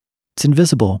dioxide. It's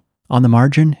invisible. On the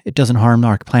margin, it doesn't harm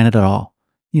our planet at all.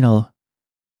 You know,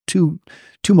 two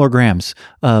more grams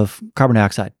of carbon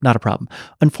dioxide, not a problem.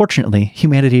 Unfortunately,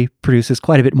 humanity produces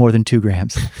quite a bit more than 2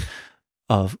 grams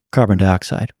of carbon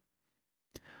dioxide.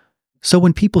 So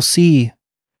when people see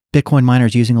Bitcoin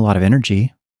miners using a lot of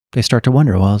energy, they start to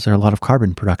wonder, well, is there a lot of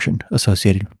carbon production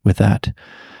associated with that?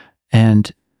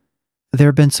 And there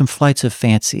have been some flights of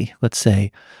fancy, let's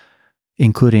say,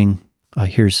 including,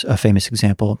 here's a famous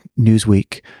example,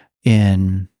 Newsweek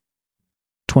in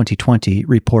 2020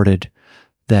 reported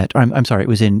that, I'm sorry, it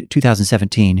was in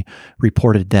 2017,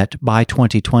 reported that by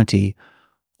 2020,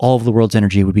 all of the world's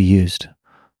energy would be used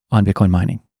on Bitcoin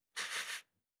mining.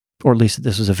 Or at least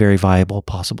this was a very viable,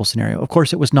 possible scenario. Of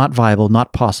course, it was not viable,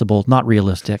 not possible, not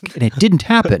realistic, and it didn't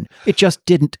happen. It just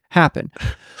didn't happen.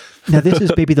 Now, this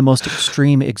is maybe the most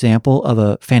extreme example of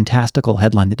a fantastical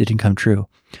headline that didn't come true.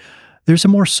 There's a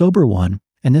more sober one,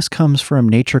 and this comes from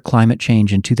Nature Climate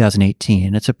Change in 2018.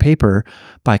 And it's a paper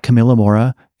by Camilo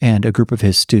Mora and a group of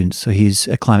his students. So he's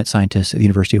a climate scientist at the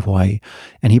University of Hawaii.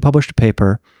 And he published a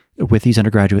paper with these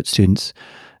undergraduate students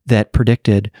that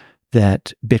predicted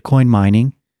that Bitcoin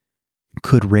mining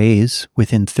could raise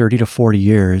within 30 to 40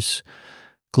 years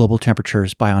global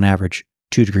temperatures by on average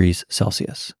 2 degrees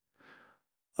Celsius.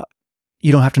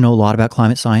 You don't have to know a lot about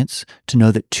climate science to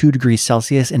know that 2 degrees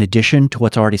Celsius, in addition to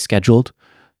what's already scheduled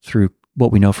through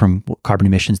what we know from carbon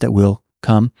emissions that will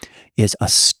come, is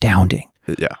astounding.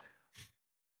 Yeah.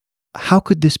 How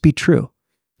could this be true?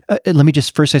 Let me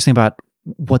just first say something about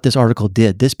what this article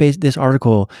did. This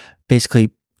article basically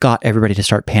got everybody to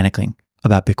start panicking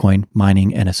about Bitcoin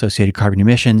mining and associated carbon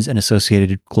emissions and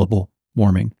associated global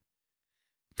warming.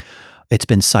 It's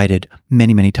been cited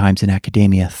many, many times in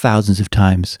academia, thousands of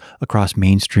times across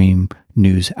mainstream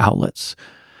news outlets.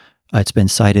 It's been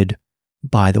cited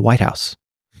by the White House.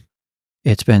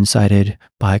 It's been cited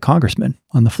by congressmen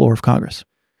on the floor of Congress.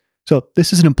 So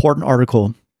this is an important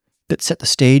article that set the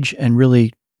stage and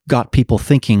really got people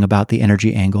thinking about the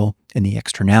energy angle and the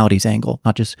externalities angle,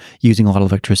 not just using a lot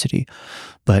of electricity,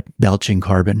 but belching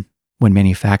carbon when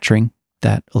manufacturing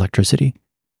that electricity.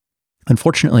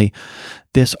 Unfortunately,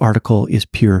 this article is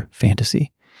pure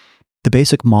fantasy. The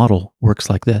basic model works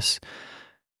like this.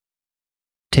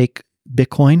 Take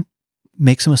Bitcoin,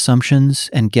 make some assumptions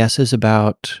and guesses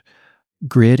about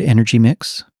grid energy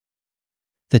mix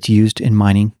that's used in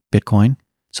mining Bitcoin.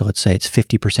 So let's say it's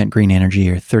 50% green energy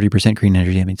or 30% green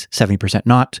energy. That means 70%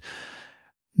 not.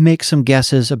 Make some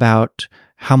guesses about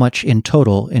how much in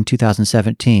total in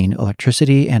 2017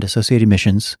 electricity and associated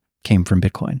emissions came from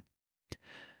Bitcoin.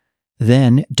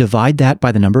 Then divide that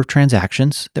by the number of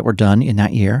transactions that were done in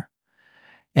that year,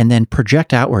 and then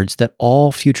project outwards that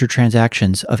all future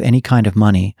transactions of any kind of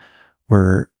money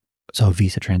were, so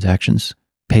Visa transactions,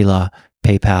 Payla,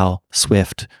 PayPal,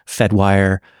 Swift,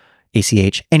 FedWire,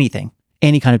 ACH, anything,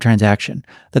 any kind of transaction,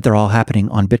 that they're all happening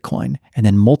on Bitcoin, and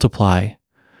then multiply.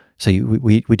 So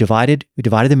we divided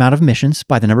the amount of emissions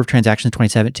by the number of transactions in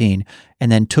 2017,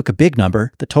 and then took a big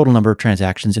number, the total number of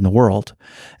transactions in the world,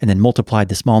 and then multiplied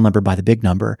the small number by the big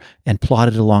number and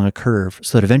plotted along a curve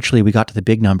so that eventually we got to the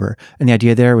big number. And the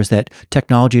idea there was that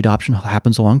technology adoption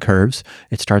happens along curves.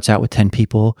 It starts out with 10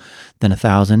 people, then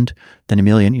 1,000, then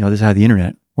 1,000,000. You know, this is how the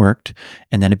internet worked,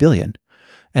 and then 1,000,000,000.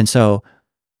 And so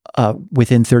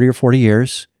within 30 or 40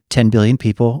 years, 10 billion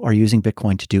people are using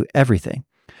Bitcoin to do everything.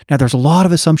 Now, there's a lot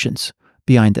of assumptions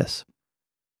behind this.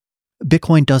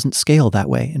 Bitcoin doesn't scale that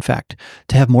way. In fact,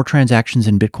 to have more transactions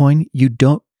in Bitcoin, you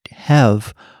don't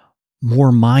have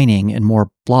more mining and more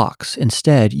blocks.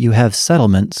 Instead, you have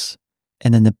settlements,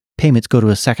 and then the payments go to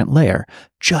a second layer,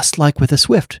 just like with a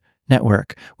SWIFT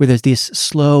network, where there's this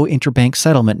slow interbank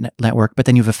settlement network, but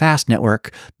then you have a fast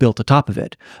network built atop of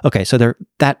it. Okay, so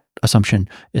that assumption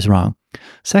is wrong.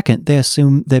 Second, they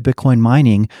assume that Bitcoin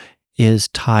mining is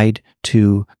tied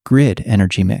to grid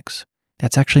energy mix.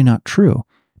 That's actually not true.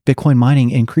 Bitcoin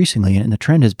mining increasingly, and the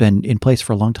trend has been in place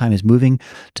for a long time, is moving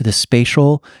to the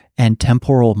spatial and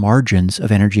temporal margins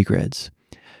of energy grids.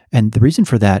 And the reason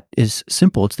for that is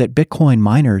simple. It's that Bitcoin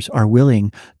miners are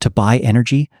willing to buy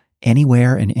energy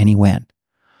anywhere and anywhen.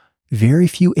 Very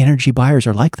few energy buyers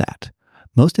are like that.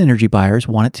 Most energy buyers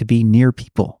want it to be near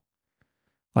people,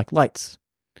 like lights.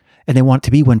 And they want it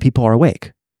to be when people are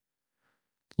awake,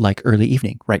 like early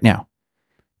evening, right now.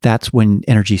 That's when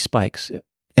energy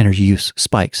use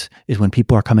spikes, is when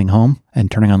people are coming home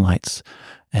and turning on lights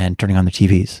and turning on the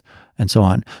TVs and so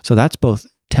on. So that's both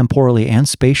temporally and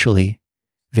spatially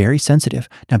very sensitive.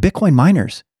 Now, Bitcoin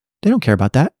miners, they don't care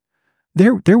about that.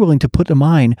 They're willing to put a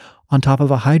mine on top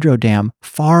of a hydro dam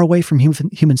far away from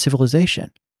human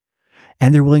civilization.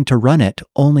 And they're willing to run it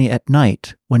only at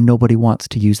night when nobody wants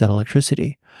to use that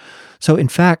electricity. So in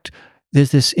fact,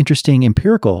 there's this interesting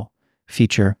empirical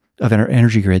feature of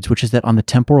energy grids, which is that on the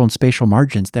temporal and spatial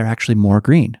margins, they're actually more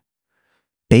green.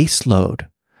 Base load,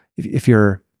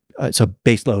 so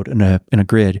base load in a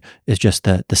grid is just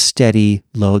the steady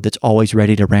load that's always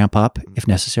ready to ramp up if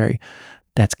necessary.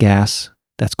 That's gas,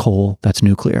 that's coal, that's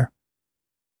nuclear.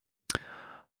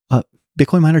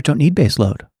 Bitcoin miners don't need base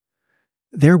load.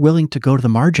 They're willing to go to the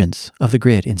margins of the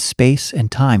grid in space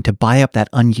and time to buy up that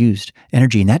unused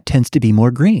energy, and that tends to be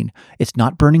more green. It's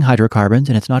not burning hydrocarbons,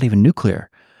 and it's not even nuclear.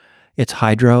 It's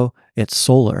hydro, it's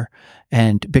solar,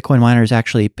 and Bitcoin miners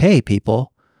actually pay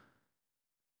people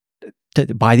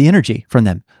to buy the energy from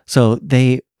them. So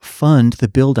they fund the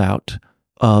build out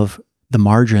of the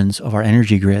margins of our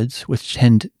energy grids, which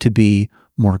tend to be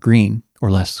more green or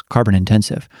less carbon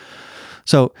intensive.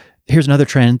 So here's another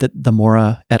trend that the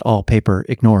Mora et al. Paper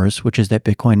ignores, which is that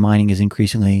Bitcoin mining is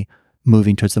increasingly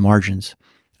moving towards the margins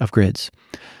of grids.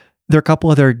 There are a couple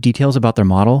other details about their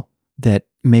model that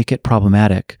make it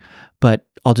problematic, but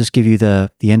I'll just give you the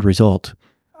end result.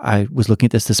 I was looking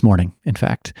at this morning, in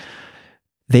fact.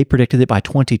 They predicted that by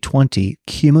 2020,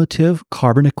 cumulative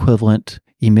carbon equivalent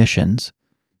emissions,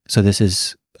 so this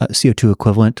is CO2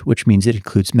 equivalent, which means it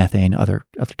includes methane, other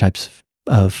types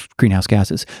of greenhouse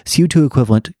gases. CO2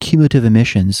 equivalent cumulative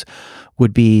emissions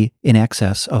would be in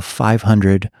excess of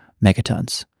 500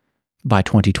 megatons by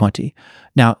 2020.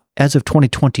 Now, as of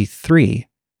 2023,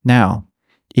 now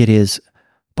it is,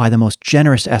 by the most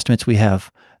generous estimates we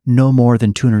have, no more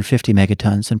than 250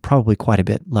 megatons and probably quite a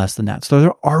bit less than that. So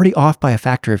they're already off by a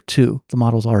factor of 2. The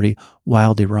model's already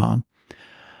wildly wrong.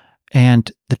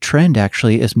 And the trend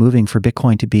actually is moving for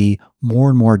Bitcoin to be more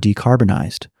and more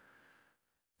decarbonized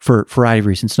for a variety of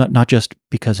reasons, not just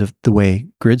because of the way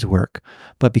grids work,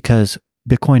 but because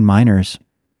Bitcoin miners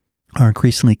are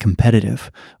increasingly competitive,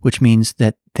 which means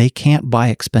that they can't buy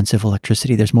expensive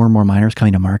electricity. There's more and more miners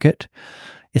coming to market.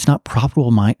 It's not profitable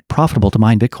to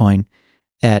mine Bitcoin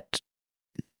at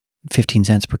 15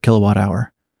 cents per kilowatt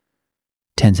hour,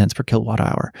 10 cents per kilowatt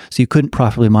hour. So you couldn't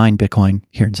profitably mine Bitcoin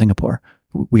here in Singapore.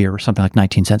 We are something like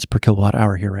 19 cents per kilowatt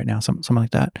hour here right now, something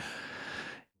like that.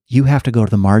 You have to go to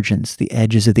the margins, the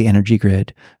edges of the energy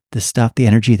grid, the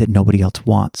energy that nobody else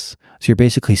wants. So you're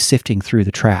basically sifting through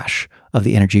the trash of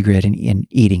the energy grid and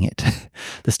eating it,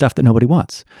 the stuff that nobody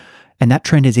wants. And that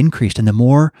trend has increased. And the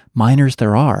more miners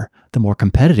there are, the more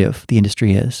competitive the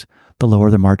industry is, the lower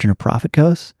the margin of profit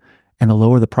goes, and the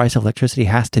lower the price of electricity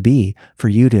has to be for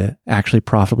you to actually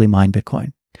profitably mine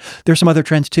Bitcoin. There's some other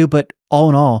trends too, but all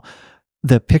in all,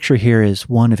 the picture here is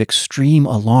one of extreme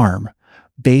alarm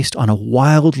based on a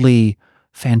wildly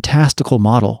fantastical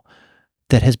model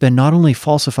that has been not only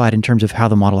falsified in terms of how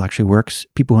the model actually works.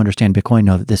 People who understand Bitcoin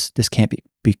know that this can't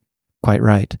be quite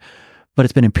right, but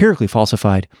it's been empirically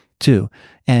falsified too.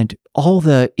 And all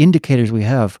the indicators we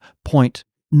have point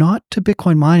not to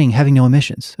Bitcoin mining having no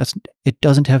emissions. It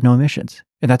doesn't have no emissions,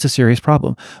 and that's a serious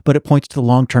problem. But it points to the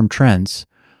long-term trends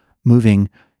moving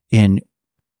in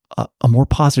a more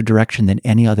positive direction than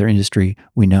any other industry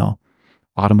we know.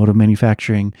 Automotive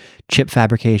manufacturing, chip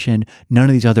fabrication, none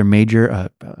of these other major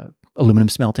aluminum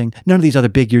smelting, none of these other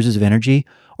big users of energy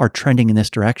are trending in this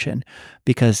direction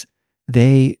because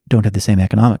they don't have the same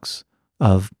economics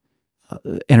of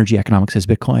energy economics as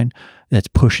Bitcoin that's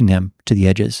pushing them to the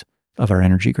edges of our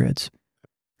energy grids.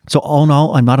 So all in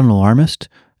all, I'm not an alarmist,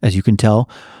 as you can tell.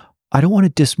 I don't want to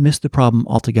dismiss the problem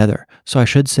altogether. So I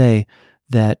should say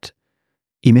that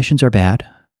emissions are bad.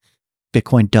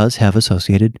 Bitcoin does have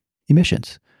associated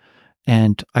emissions.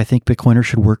 And I think Bitcoiners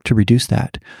should work to reduce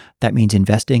that. That means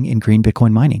investing in green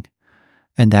Bitcoin mining.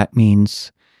 And that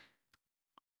means,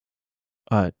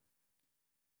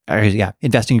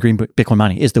 investing in green Bitcoin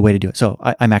mining is the way to do it. So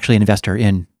I'm actually an investor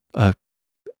in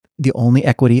the only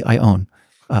equity I own.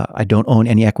 I don't own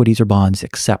any equities or bonds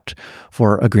except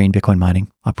for a green Bitcoin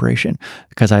mining operation,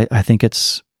 because I think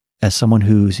it's, as someone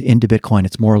who's into Bitcoin,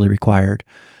 it's morally required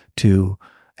to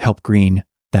help green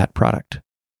that product.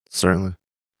 Certainly.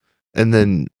 And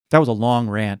then that was a long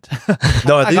rant.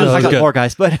 No, I think I got more,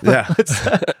 guys, but yeah.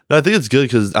 No, I think it's good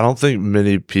because I don't think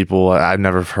many people, I've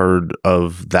never heard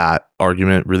of that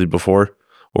argument really before,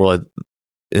 or like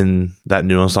in that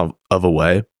nuance of a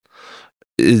way.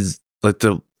 Is like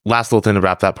the last little thing to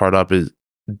wrap that part up is,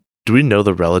 do we know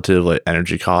the relative like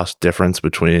energy cost difference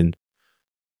between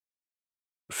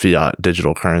fiat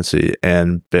digital currency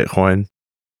and Bitcoin?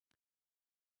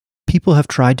 People have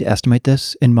tried to estimate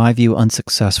this, in my view,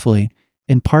 unsuccessfully,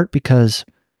 in part because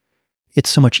it's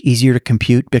so much easier to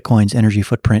compute Bitcoin's energy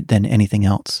footprint than anything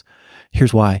else.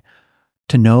 Here's why.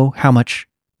 To know how much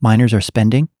miners are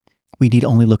spending, we need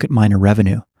only look at miner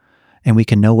revenue. And we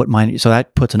can know what miner, so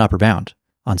that puts an upper bound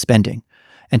on spending.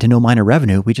 And to know miner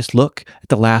revenue, we just look at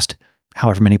the last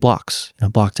however many blocks.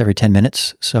 Blocks every 10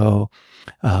 minutes. So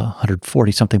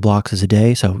 140 something blocks is a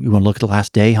day. So you want to look at the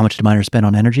last day, how much did miners spend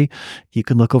on energy? You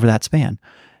can look over that span.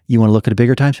 You want to look at a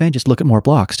bigger time span, just look at more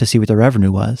blocks to see what their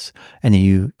revenue was. And then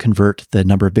you convert the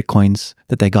number of Bitcoins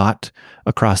that they got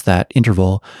across that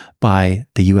interval by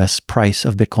the US price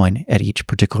of Bitcoin at each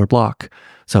particular block.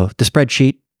 So the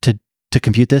spreadsheet to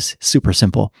compute this, super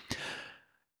simple.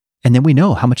 And then we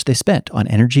know how much they spent on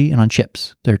energy and on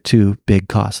chips. They're two big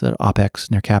costs, they're OPEX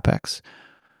and they're CAPEX.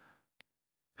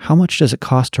 How much does it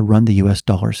cost to run the US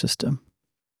dollar system?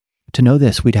 To know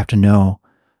this, we'd have to know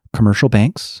commercial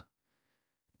banks,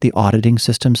 the auditing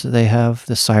systems that they have,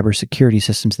 the cybersecurity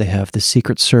systems they have, the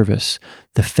Secret Service,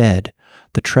 the Fed,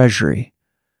 the Treasury.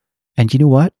 And you know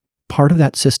what? Part of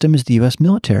that system is the US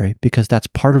military, because that's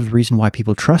part of the reason why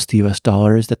people trust the US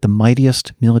dollar, is that the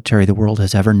mightiest military the world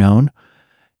has ever known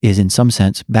is in some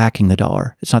sense backing the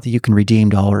dollar. It's not that you can redeem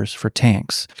dollars for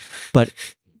tanks, but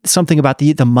something about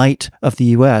the might of the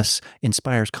US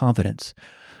inspires confidence.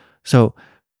 So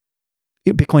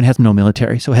Bitcoin has no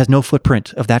military, so it has no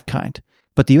footprint of that kind.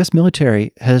 But the US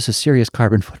military has a serious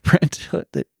carbon footprint,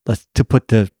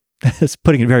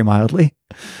 putting it very mildly.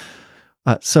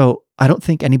 So I don't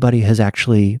think anybody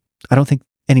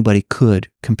could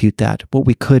compute that. What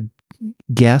we could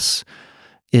guess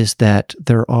is that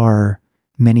there are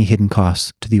many hidden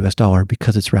costs to the US dollar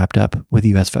because it's wrapped up with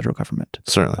the US federal government.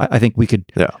 Certainly. I think we could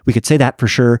say that for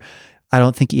sure. I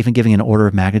don't think even giving an order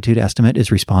of magnitude estimate is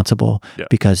responsible,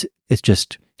 because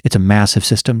it's a massive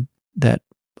system that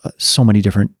so many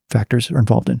different factors are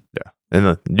involved in. Yeah.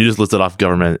 And you just listed off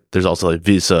government. There's also like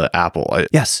Visa, Apple.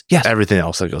 Yes. Everything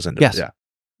else that goes into it. Yeah.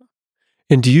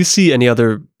 And do you see any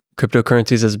other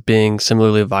cryptocurrencies as being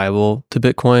similarly viable to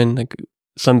Bitcoin? Like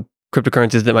some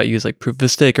cryptocurrencies that might use like proof of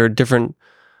stake or different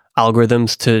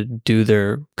algorithms to do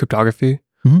their cryptography?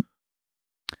 Mm-hmm.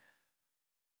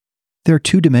 There are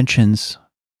two dimensions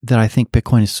that I think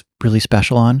Bitcoin is really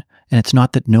special on. And it's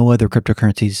not that no other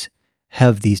cryptocurrencies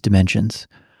have these dimensions,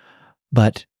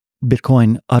 but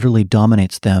Bitcoin utterly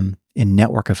dominates them in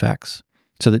network effects.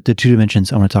 So the two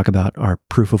dimensions I want to talk about are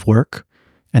proof of work,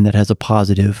 and that has a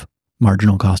positive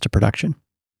marginal cost of production.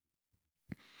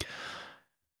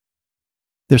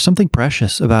 There's something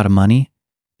precious about a money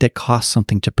that costs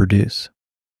something to produce.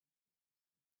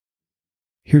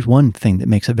 Here's one thing that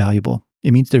makes it valuable.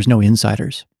 It means there's no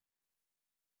insiders.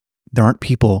 There aren't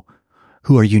people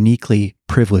who are uniquely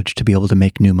privileged to be able to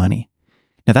make new money.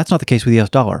 Now, that's not the case with the US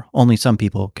dollar. Only some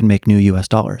people can make new US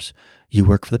dollars. You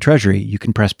work for the Treasury, you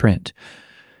can press print.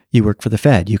 You work for the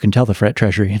Fed, you can tell the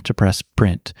Treasury to press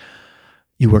print.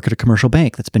 You work at a commercial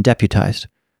bank that's been deputized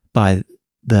by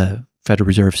the Federal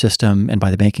Reserve System and by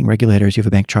the banking regulators. You have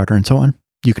a bank charter and so on.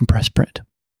 You can press print.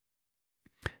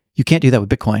 You can't do that with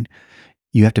Bitcoin.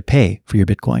 You have to pay for your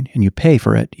Bitcoin, and you pay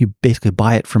for it. You basically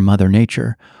buy it from Mother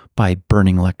Nature by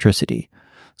burning electricity.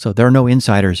 So there are no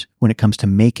insiders when it comes to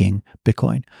making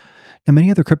Bitcoin. Now,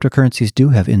 many other cryptocurrencies do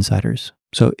have insiders.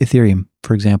 So Ethereum,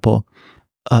 for example,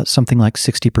 something like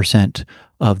 60%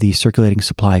 of the circulating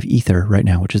supply of Ether right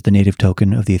now, which is the native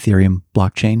token of the Ethereum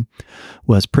blockchain,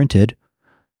 was printed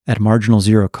at marginal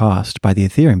zero cost by the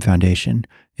Ethereum Foundation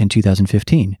in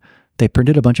 2015. They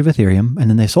printed a bunch of Ethereum and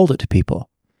then they sold it to people.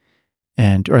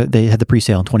 Or they had the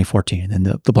pre-sale in 2014, and then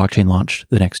the blockchain launched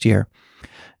the next year.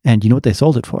 And you know what they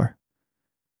sold it for?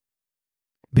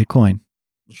 Bitcoin.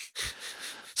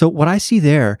 So what I see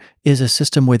there is a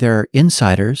system where there are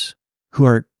insiders who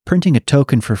are printing a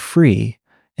token for free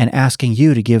and asking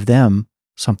you to give them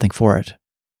something for it.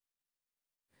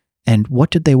 And what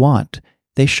did they want?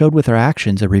 They showed with their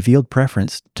actions a revealed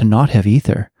preference to not have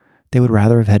Ether. They would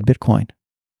rather have had Bitcoin.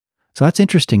 So that's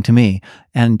interesting to me.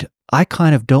 And I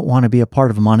kind of don't want to be a part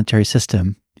of a monetary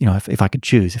system, if I could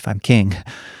choose, if I'm king.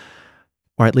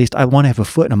 Or at least I want to have a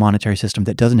foot in a monetary system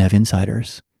that doesn't have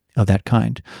insiders of that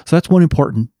kind. So that's one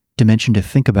important dimension to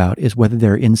think about, is whether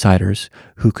there are insiders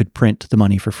who could print the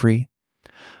money for free.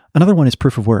 Another one is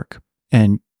proof of work.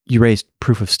 And you raised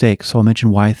proof of stake. So I'll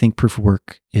mention why I think proof of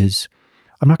work is,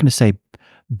 I'm not going to say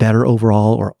better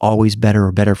overall or always better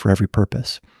or better for every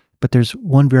purpose, but there's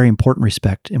one very important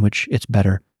respect in which it's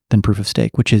better than proof of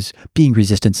stake, which is being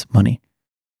resistance money.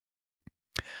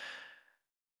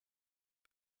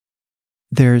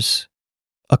 There's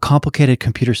a complicated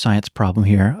computer science problem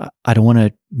here. I don't want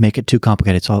to make it too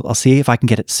complicated, so I'll see if I can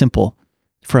get it simple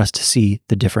for us to see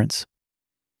the difference.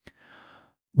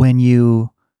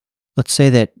 Let's say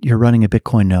that you're running a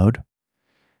Bitcoin node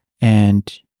and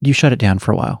you shut it down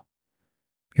for a while.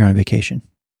 You're on a vacation.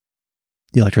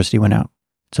 The electricity went out.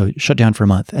 So you shut down for a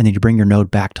month, and then you bring your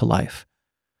node back to life.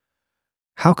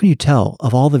 How can you tell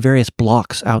of all the various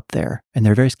blocks out there, and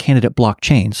there are various candidate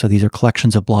blockchains, so these are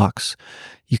collections of blocks.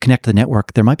 You connect to the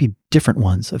network, there might be different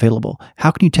ones available.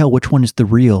 How can you tell which one is the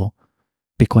real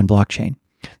Bitcoin blockchain?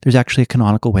 There's actually a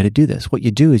canonical way to do this. What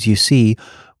you do is you see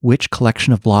which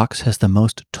collection of blocks has the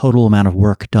most total amount of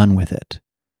work done with it.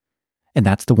 And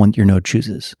that's the one your node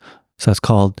chooses. So it's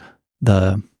called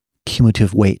the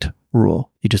cumulative weight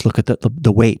rule. You just look at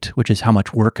the weight, which is how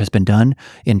much work has been done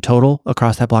in total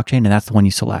across that blockchain, and that's the one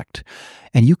you select.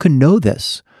 And you can know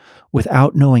this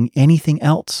without knowing anything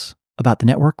else about the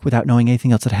network, without knowing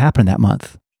anything else that happened that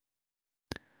month.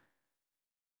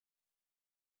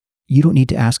 You don't need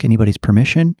to ask anybody's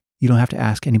permission. You don't have to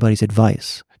ask anybody's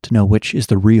advice to know which is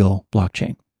the real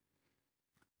blockchain.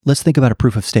 Let's think about a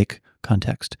proof of stake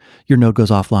context. Your node goes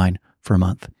offline for a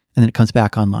month, and then it comes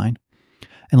back online.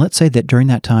 And let's say that during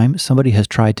that time, somebody has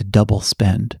tried to double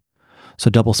spend. So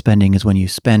double spending is when you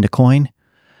spend a coin,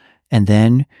 and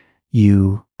then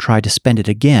you try to spend it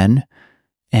again,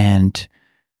 and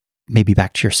maybe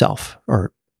back to yourself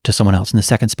or to someone else in the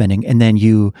second spending. And then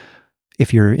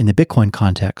if you're in the Bitcoin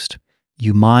context,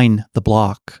 you mine the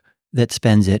block that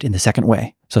spends it in the second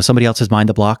way. So somebody else has mined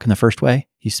the block in the first way,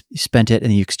 you spent it,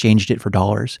 and then you exchanged it for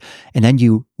dollars. And then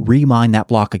you remine that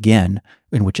block again,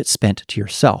 in which it's spent to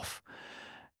yourself.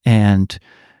 And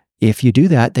if you do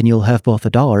that, then you'll have both the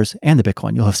dollars and the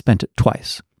Bitcoin. You'll have spent it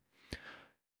twice.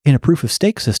 In a proof of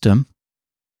stake system,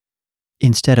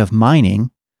 instead of mining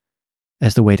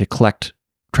as the way to collect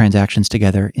transactions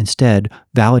together, instead,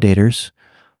 validators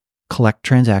collect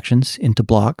transactions into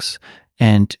blocks,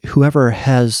 and whoever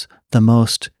has the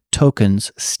most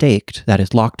tokens staked, that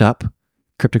is locked up,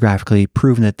 cryptographically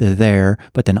proven that they're there,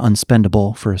 but then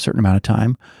unspendable for a certain amount of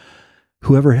time,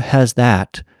 whoever has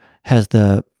that has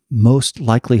the most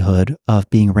likelihood of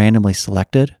being randomly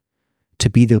selected to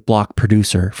be the block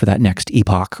producer for that next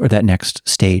epoch or that next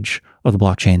stage of the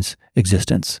blockchain's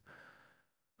existence.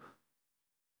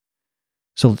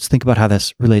 So let's think about how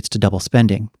this relates to double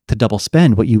spending. To double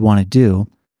spend, what you want to do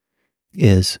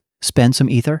is spend some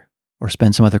Ether or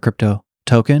spend some other crypto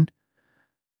token.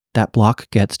 That block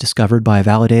gets discovered by a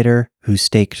validator who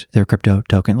staked their crypto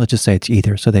token. Let's just say it's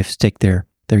Ether. So they've staked their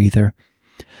Ether.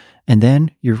 And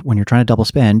then when you're trying to double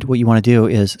spend, what you want to do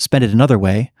is spend it another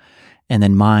way and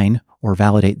then mine or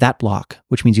validate that block,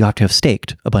 which means you have to have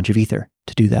staked a bunch of Ether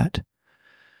to do that.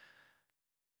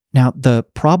 Now, the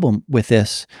problem with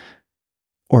this,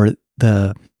 or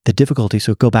the difficulty,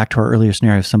 so go back to our earlier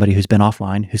scenario of somebody who's been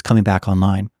offline, who's coming back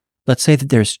online. Let's say that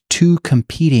there's two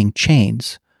competing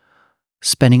chains,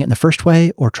 spending it in the first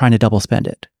way or trying to double spend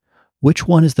it. Which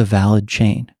one is the valid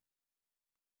chain?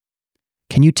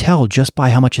 Can you tell just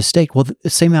by how much is staked? Well, the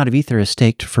same amount of Ether is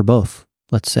staked for both,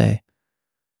 let's say.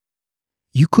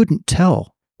 You couldn't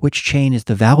tell which chain is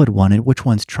the valid one and which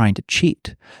one's trying to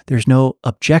cheat. There's no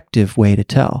objective way to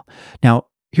tell. Now,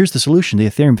 here's the solution the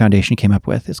Ethereum Foundation came up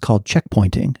with. It's called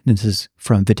checkpointing. This is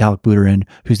from Vitalik Buterin,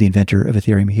 who's the inventor of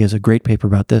Ethereum. He has a great paper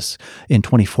about this in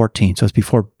 2014, so it's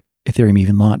before Ethereum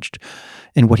even launched.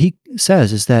 And what he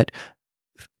says is that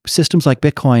systems like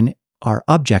Bitcoin are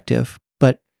objective,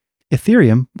 but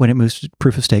Ethereum, when it moves to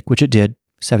proof of stake, which it did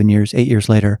 8 years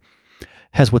later,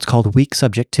 has what's called weak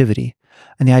subjectivity.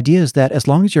 And the idea is that as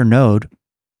long as your node,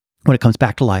 when it comes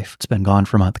back to life, it's been gone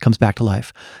for a month, it comes back to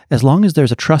life, as long as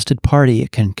there's a trusted party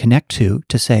it can connect to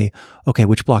say, okay,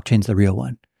 which blockchain's the real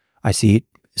one? I see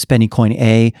spending coin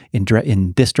A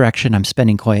in this direction, I'm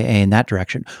spending coin A in that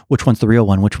direction. Which one's the real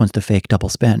one? Which one's the fake double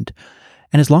spend?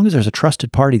 And as long as there's a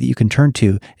trusted party that you can turn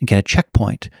to and get a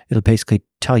checkpoint, it'll basically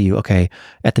tell you, okay,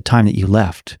 at the time that you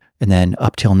left, and then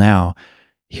up till now,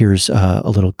 here's a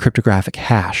little cryptographic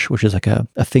hash, which is like a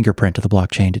fingerprint of the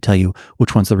blockchain to tell you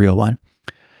which one's the real one.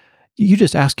 You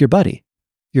just ask your buddy,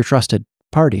 your trusted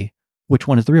party, which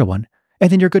one is the real one, and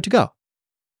then you're good to go.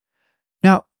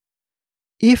 Now,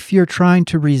 if you're trying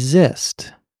to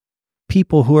resist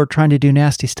people who are trying to do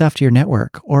nasty stuff to your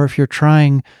network, or if you're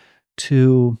trying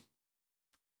to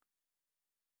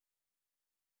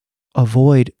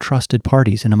avoid trusted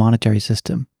parties in a monetary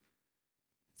system,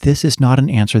 this is not an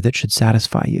answer that should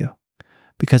satisfy you,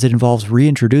 because it involves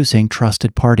reintroducing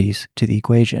trusted parties to the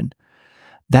equation.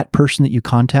 That person that you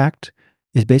contact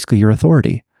is basically your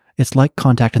authority. It's like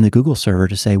contacting the Google server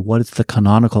to say, what is the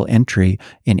canonical entry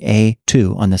in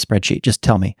A2 on this spreadsheet? Just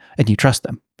tell me. And you trust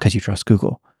them because you trust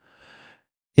Google.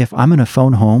 If I'm going to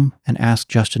phone home and ask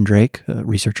Justin Drake, a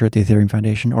researcher at the Ethereum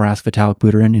Foundation, or ask Vitalik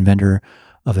Buterin, inventor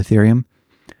of Ethereum,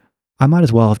 I might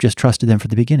as well have just trusted them from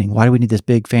the beginning. Why do we need this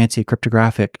big, fancy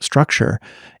cryptographic structure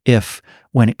if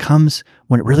when it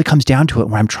really comes down to it,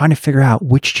 when I'm trying to figure out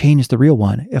which chain is the real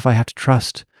one, if I have to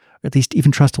trust, or at least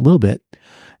even trust a little bit,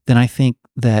 then I think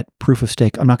that proof of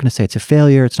stake, I'm not going to say it's a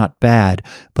failure, it's not bad,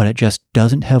 but it just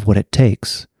doesn't have what it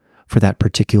takes for that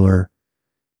particular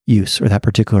use or that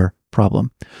particular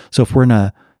problem. So if we're in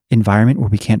an environment where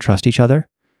we can't trust each other,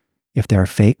 if there are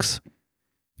fakes,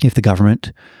 if the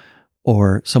government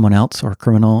or someone else or a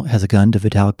criminal has a gun to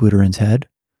Vitalik Buterin's head,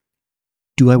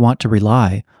 do I want to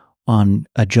rely on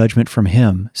a judgment from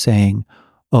him saying,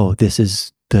 oh, this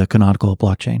is the canonical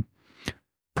blockchain?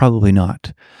 Probably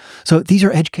not. So these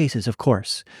are edge cases, of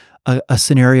course. A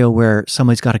scenario where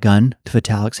somebody's got a gun to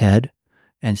Vitalik's head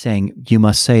and saying, you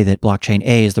must say that blockchain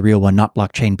A is the real one, not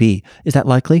blockchain B. Is that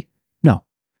likely? No.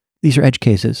 These are edge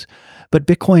cases. But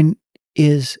Bitcoin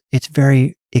is its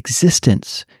very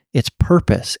existence, its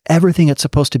purpose, everything it's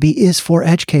supposed to be is for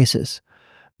edge cases.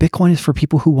 Bitcoin is for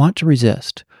people who want to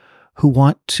resist, who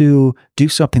want to do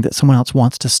something that someone else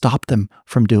wants to stop them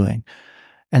from doing.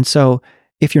 And so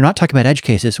if you're not talking about edge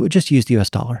cases, we'll just use the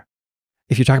US dollar.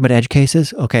 If you're talking about edge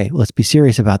cases, okay, let's be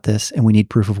serious about this, and we need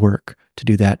proof of work to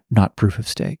do that, not proof of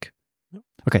stake.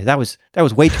 Okay, that was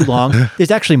way too long.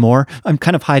 There's actually more. I'm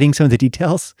kind of hiding some of the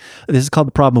details. This is called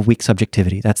the problem of weak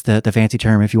subjectivity. That's the fancy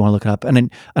term if you want to look it up.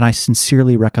 And I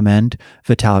sincerely recommend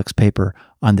Vitalik's paper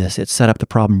on this. It set up the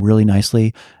problem really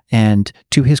nicely. And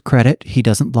to his credit, he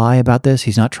doesn't lie about this.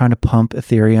 He's not trying to pump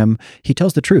Ethereum. He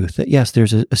tells the truth that yes,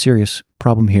 there's a serious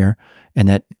problem here, and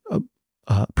that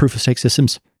proof of stake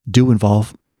systems do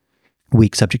involve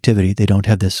weak subjectivity. They don't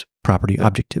have this property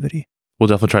objectivity. We'll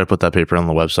definitely try to put that paper on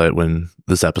the website when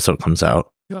this episode comes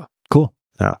out. Yeah. Cool.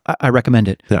 Yeah. I recommend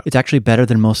it. Yeah. It's actually better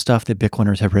than most stuff that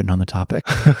Bitcoiners have written on the topic.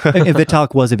 And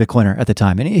Vitalik was a Bitcoiner at the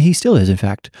time, and he still is, in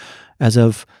fact. As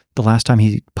of the last time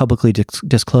he publicly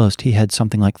disclosed, he had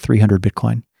something like 300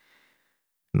 Bitcoin.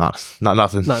 Not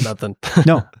nothing. Not nothing.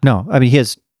 No. I mean, he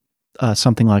has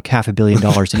something like $500 million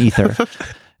in Ether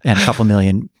and a couple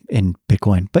million in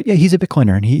Bitcoin. But yeah, he's a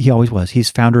Bitcoiner, and he always was. He's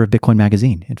founder of Bitcoin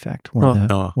Magazine, in fact, one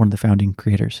of the founding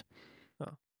creators.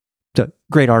 Oh. So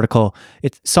great article.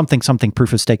 It's something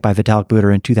proof of stake by Vitalik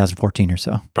Buterin in 2014 or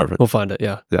so. Perfect. We'll find it.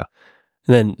 Yeah. Yeah.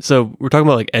 And then, so we're talking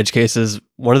about like edge cases.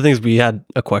 One of the things we had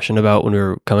a question about when we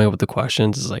were coming up with the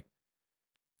questions is like,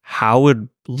 how would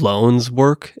loans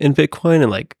work in Bitcoin? And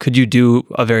like, could you do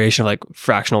a variation of like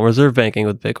fractional reserve banking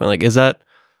with Bitcoin? Like, is that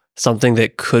something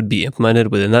that could be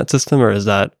implemented within that system, or is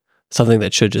that something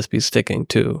that should just be sticking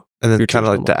to? And then kind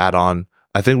of like to add on,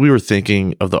 I think we were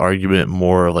thinking of the argument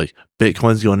more of like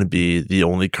Bitcoin's going to be the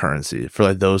only currency for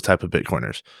like those type of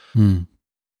Bitcoiners.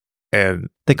 And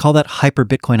they call that hyper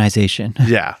Bitcoinization.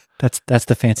 Yeah. That's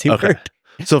the fancy word.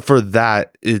 So for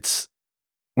that, we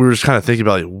were just kind of thinking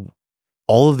about like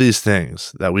all of these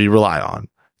things that we rely on,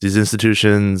 these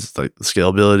institutions, like the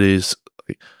scalabilities,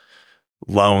 like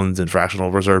loans and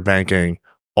fractional reserve banking,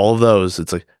 all of those,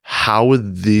 it's like, how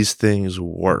would these things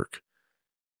work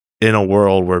in a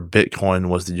world where Bitcoin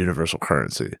was the universal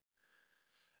currency?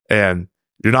 And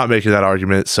you're not making that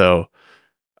argument, so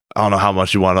I don't know how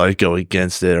much you want to like go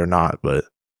against it or not, but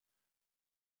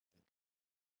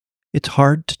it's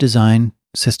hard to design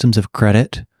systems of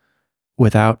credit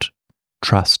without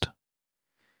trust.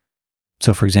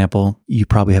 So for example, you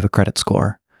probably have a credit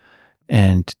score,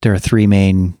 and there are three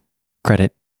main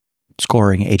credit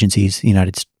scoring agencies in the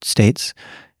United States,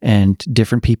 and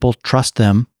different people trust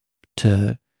them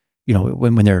to,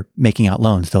 when they're making out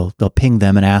loans, they'll ping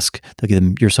them and ask, they'll give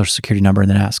them your social security number and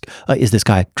then ask, is this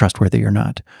guy trustworthy or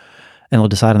not? And they'll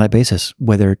decide on that basis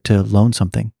whether to loan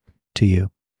something to you.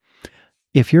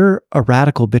 if you're a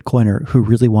radical Bitcoiner who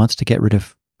really wants to get rid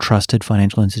of trusted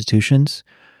financial institutions,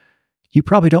 you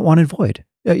probably don't want to avoid.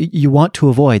 You want to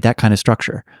avoid that kind of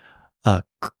structure, a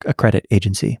credit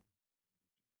agency.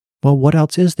 Well, what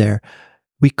else is there?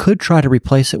 We could try to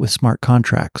replace it with smart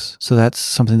contracts. So that's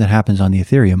something that happens on the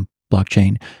Ethereum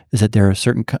blockchain, is that there are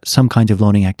some kinds of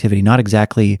loaning activity, not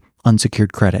exactly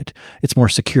unsecured credit. It's more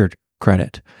secured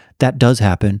credit. That does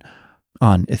happen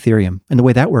on Ethereum. And the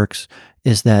way that works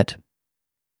is that,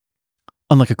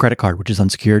 unlike a credit card, which is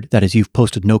unsecured, that is, you've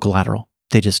posted no collateral.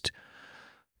 They just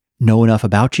know enough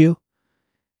about you,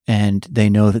 and they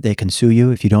know that they can sue you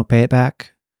if you don't pay it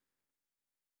back,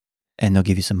 and they'll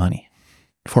give you some money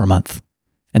for a month.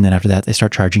 And then after that, they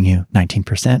start charging you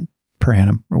 19% per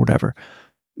annum or whatever,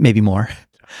 maybe more.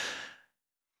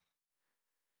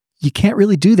 You can't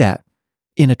really do that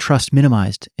in a trust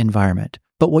minimized environment.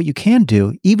 But what you can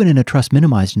do, even in a trust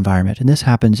minimized environment, and this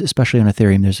happens especially on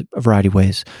Ethereum, there's a variety of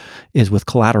ways, is with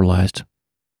collateralized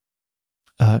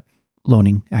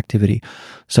loaning activity.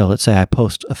 So let's say I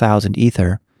post 1,000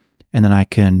 Ether, and then I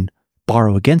can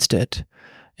borrow against it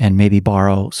and maybe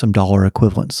borrow some dollar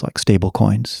equivalents like stable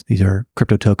coins. These are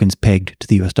crypto tokens pegged to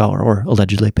the US dollar, or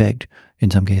allegedly pegged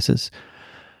in some cases.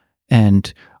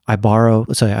 And I borrow,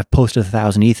 let's say I've posted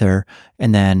 1,000 Ether,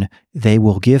 and then they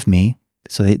will give me,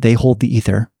 so they hold the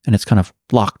Ether, and it's kind of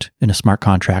locked in a smart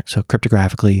contract. So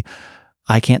cryptographically,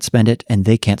 I can't spend it and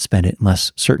they can't spend it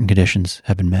unless certain conditions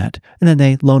have been met. And then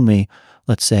they loan me,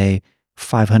 let's say,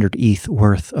 500 ETH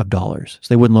worth of dollars.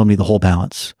 So they wouldn't loan me the whole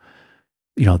balance,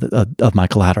 of my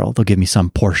collateral. They'll give me some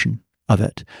portion of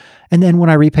it. And then when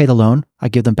I repay the loan, I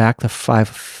give them back the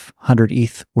 500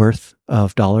 ETH worth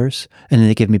of dollars, and then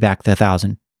they give me back the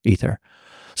 1,000 Ether.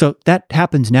 So that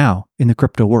happens now in the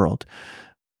crypto world.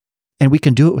 And we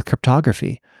can do it with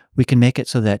cryptography. We can make it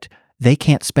so that they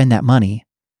can't spend that money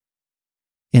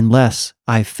unless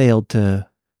I've failed to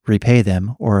repay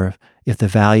them, or if the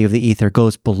value of the Ether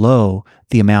goes below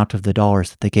the amount of the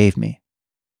dollars that they gave me.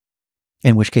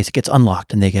 In which case it gets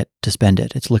unlocked and they get to spend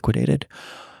it. It's liquidated.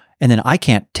 And then I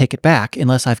can't take it back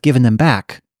unless I've given them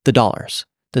back the dollars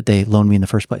that they loaned me in the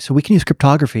first place. So we can use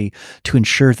cryptography to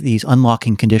ensure that these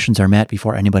unlocking conditions are met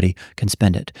before anybody can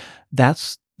spend it.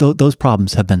 Those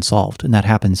problems have been solved, and that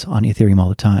happens on Ethereum all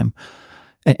the time,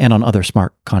 and on other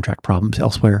smart contract problems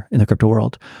elsewhere in the crypto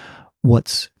world.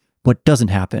 What doesn't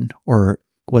happen, or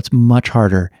what's much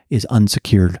harder, is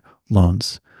unsecured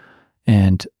loans.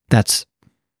 And that's,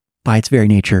 by its very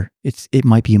nature, it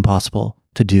might be impossible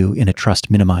to do in a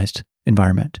trust minimized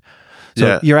environment.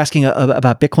 So You're asking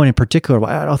about Bitcoin in particular.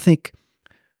 Well, I don't think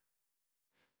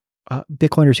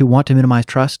Bitcoiners who want to minimize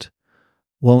trust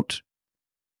won't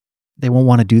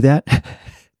want to do that.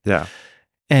 Yeah.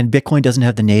 And Bitcoin doesn't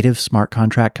have the native smart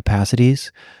contract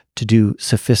capacities to do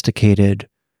sophisticated,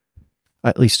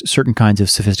 at least certain kinds of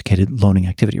sophisticated loaning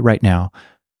activity right now.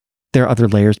 There are other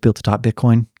layers built atop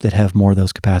Bitcoin that have more of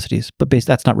those capacities, but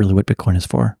that's not really what Bitcoin is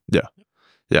for. Yeah.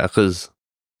 Yeah, because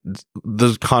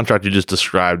the contract you just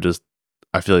described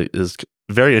I feel like is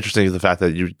very interesting, is the fact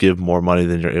that you give more money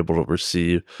than you're able to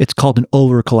receive. It's called an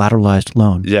over-collateralized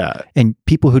loan. Yeah. And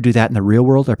people who do that in the real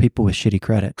world are people with shitty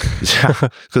credit. Yeah,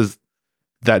 because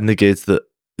that negates the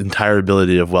entire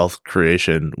ability of wealth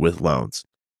creation with loans.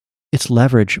 It's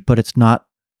leverage, but it's not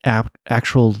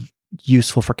actual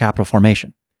useful for capital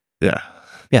formation. Yeah.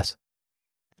 Yes.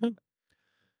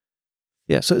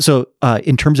 Yeah. So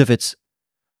in terms of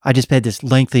I just had this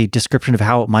lengthy description of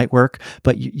how it might work,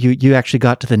 but you actually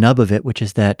got to the nub of it, which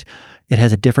is that it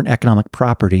has a different economic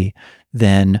property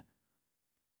than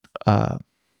a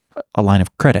line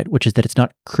of credit, which is that it's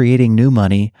not creating new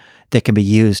money that can be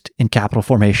used in capital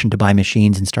formation to buy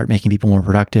machines and start making people more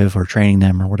productive or training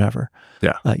them or whatever.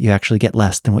 Yeah. You actually get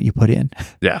less than what you put in.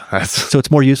 Yeah. So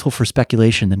it's more useful for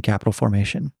speculation than capital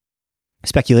formation.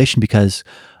 Speculation because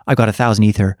I've got 1,000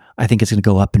 Ether. I think it's going to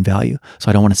go up in value, so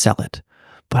I don't want to sell it.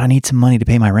 But I need some money to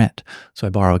pay my rent, so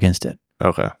I borrow against it.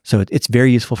 Okay. So it's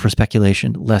very useful for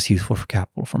speculation, less useful for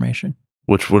capital formation.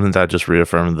 Which, wouldn't that just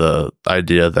reaffirm the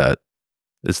idea that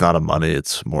it's not a money,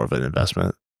 it's more of an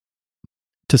investment?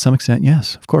 To some extent,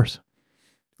 yes, of course.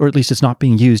 Or at least it's not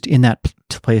being used in that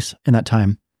place, in that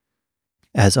time,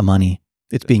 as a money.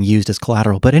 It's being used as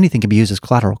collateral, but anything can be used as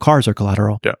collateral. Cars are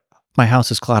collateral. Yeah. My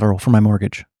house is collateral for my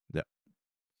mortgage. Yeah.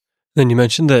 Then you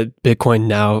mentioned that Bitcoin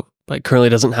now currently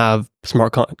doesn't have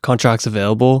smart contracts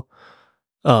available.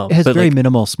 It has very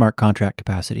minimal smart contract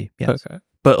capacity. Yes. Okay.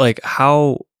 But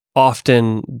how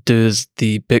often does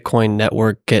the Bitcoin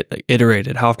network get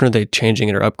iterated? How often are they changing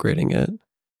it or upgrading it?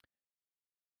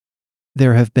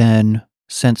 There have been,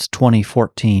 since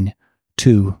 2014,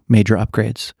 2 major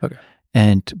upgrades. Okay.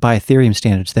 And by Ethereum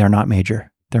standards, they're not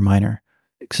major, they're minor.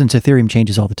 Since Ethereum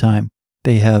changes all the time,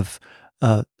 they have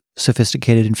a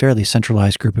sophisticated and fairly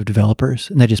centralized group of developers,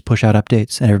 and they just push out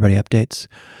updates and everybody updates.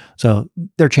 So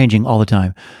they're changing all the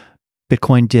time.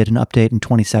 Bitcoin did an update in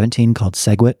 2017 called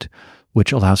SegWit,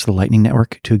 which allows for the Lightning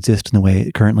Network to exist in the way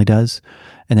it currently does.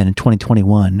 And then in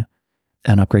 2021,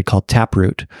 an upgrade called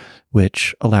Taproot,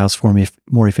 which allows for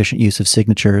more efficient use of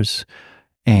signatures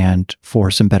and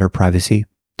for some better privacy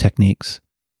techniques.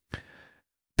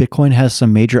 Bitcoin has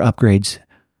some major upgrades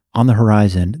on the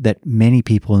horizon that many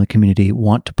people in the community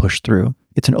want to push through.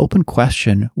 It's an open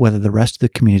question whether the rest of the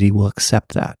community will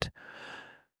accept that.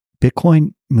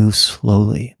 Bitcoin moves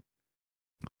slowly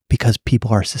because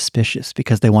people are suspicious,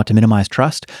 because they want to minimize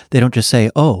trust. They don't just say,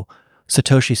 oh,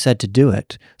 Satoshi said to do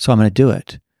it, so I'm going to do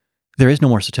it. There is no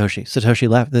more Satoshi. Satoshi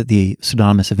left, the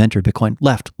pseudonymous inventor of Bitcoin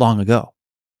left long ago.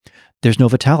 There's no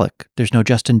Vitalik. There's no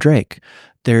Justin Drake.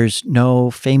 There's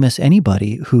no famous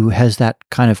anybody who has that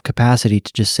kind of capacity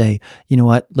to just say, you know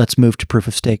what, let's move to proof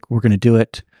of stake. We're going to do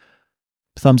it.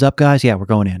 Thumbs up, guys. Yeah, we're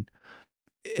going in.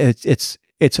 It's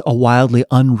a wildly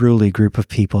unruly group of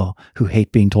people who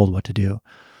hate being told what to do.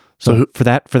 So for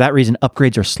that reason,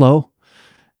 upgrades are slow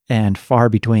and far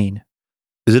between.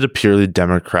 Is it a purely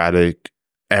democratic,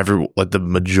 the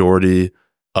majority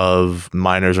of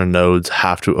miners or nodes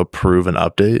have to approve an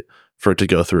update for it to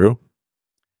go through?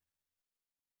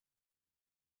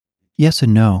 Yes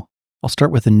and no. I'll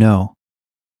start with a no.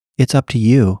 It's up to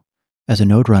you as a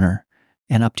node runner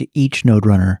and up to each node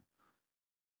runner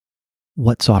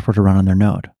what software to run on their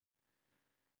node.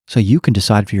 So you can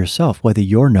decide for yourself whether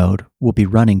your node will be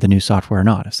running the new software or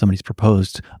not if somebody's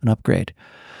proposed an upgrade.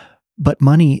 But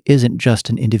money isn't just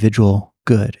an individual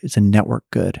good, it's a network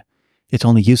good. It's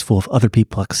only useful if other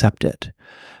people accept it.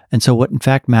 And so what in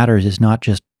fact matters is not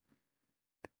just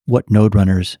what node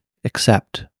runners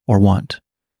accept or want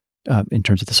in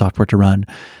terms of the software to run.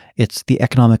 It's the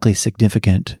economically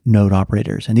significant node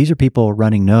operators. And these are people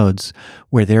running nodes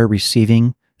where they're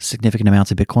receiving significant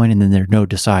amounts of Bitcoin, and then their node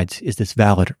decides, is this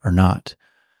valid or not?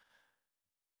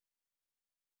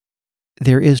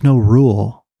 There is no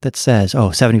rule that says,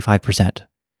 75%,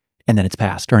 and then it's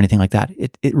passed or anything like that.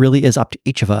 It really is up to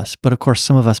each of us. But of course,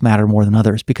 some of us matter more than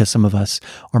others because some of us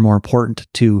are more important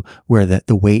to where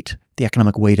the weight, the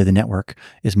economic weight of the network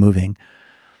is moving.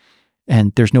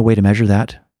 And there's no way to measure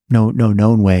that, no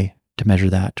known way to measure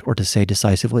that or to say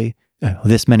decisively,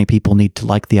 this many people need to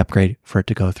like the upgrade for it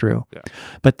to go through. Yeah.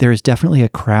 But there is definitely a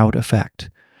crowd effect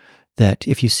that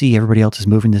if you see everybody else is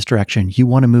moving this direction, you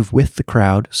want to move with the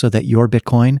crowd so that your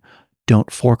Bitcoin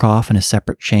don't fork off in a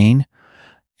separate chain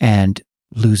and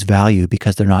lose value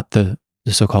because they're not the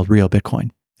so-called real Bitcoin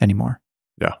anymore.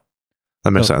 Yeah,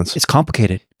 that makes sense. It's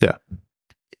complicated. Yeah.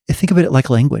 Think of it like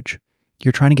language.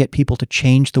 You're trying to get people to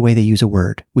change the way they use a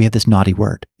word. We have this naughty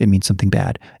word. It means something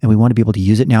bad. And we want to be able to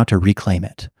use it now to reclaim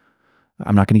it.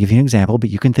 I'm not going to give you an example,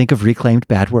 but you can think of reclaimed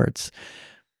bad words.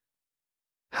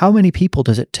 How many people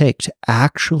does it take to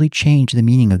actually change the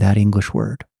meaning of that English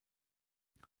word?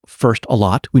 First, a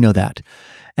lot. We know that.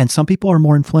 And some people are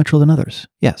more influential than others.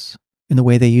 Yes. In the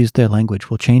way they use their language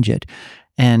will change it.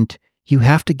 And you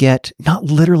have to get not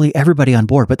literally everybody on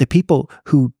board, but the people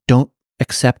who don't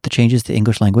accept the changes to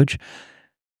English language,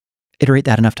 iterate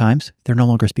that enough times, they're no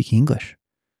longer speaking English.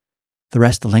 The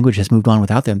rest of the language has moved on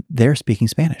without them. They're speaking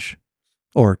Spanish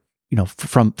or,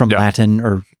 from Latin,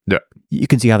 or you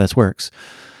can see how this works.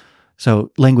 So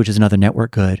language is another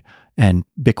network good. And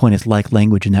Bitcoin is like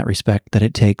language in that respect, that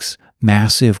it takes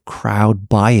massive crowd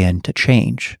buy-in to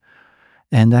change.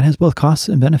 And that has both costs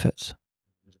and benefits.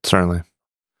 Certainly.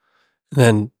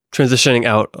 Then transitioning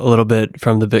out a little bit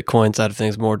from the Bitcoin side of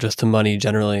things, more just to money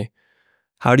generally,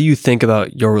 how do you think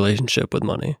about your relationship with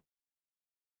money?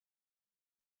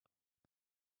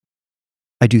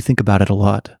 I do think about it a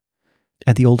lot.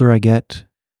 And the older I get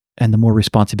and the more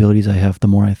responsibilities I have, the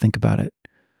more I think about it.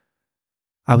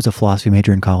 I was a philosophy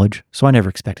major in college, so I never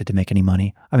expected to make any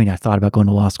money. I mean, I thought about going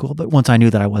to law school, but once I knew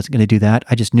that I wasn't going to do that,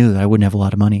 I just knew that I wouldn't have a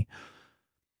lot of money.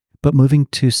 But moving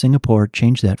to Singapore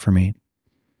changed that for me.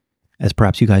 As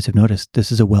perhaps you guys have noticed,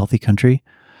 this is a wealthy country.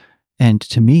 And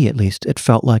to me, at least, it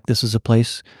felt like this was a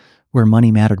place where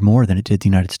money mattered more than it did the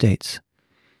United States.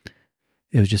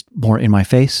 It was just more in my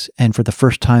face. And for the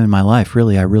first time in my life,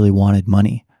 really, I really wanted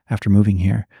money after moving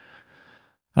here.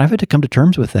 And I've had to come to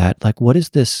terms with that. Like, what is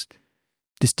this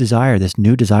desire, this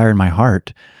new desire in my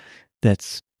heart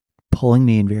that's pulling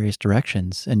me in various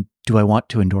directions? And do I want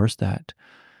to endorse that?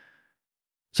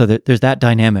 So there's that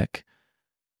dynamic.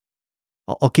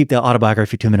 I'll keep the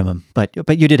autobiography to a minimum, but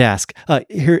you did ask.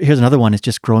 Here's another one. It's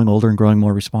just growing older and growing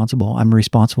more responsible. I'm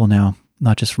responsible now,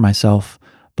 not just for myself,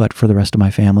 but for the rest of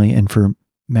my family and for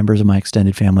members of my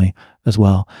extended family as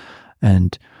well.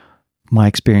 And my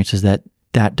experience is that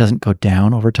doesn't go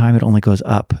down over time. It only goes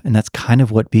up. And that's kind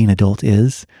of what being an adult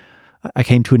is. I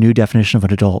came to a new definition of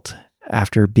an adult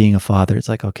after being a father. It's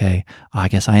like, okay, I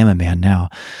guess I am a man now,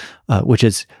 which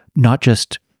is not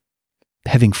just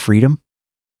having freedom,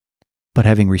 but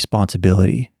having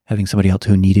responsibility, having somebody else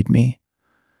who needed me.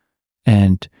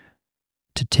 And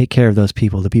to take care of those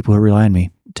people, the people who rely on me,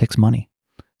 it takes money.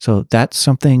 So that's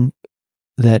something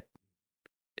that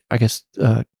I guess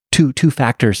two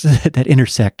factors that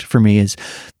intersect for me is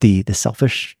the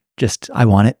selfish, just I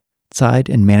want it side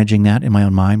and managing that in my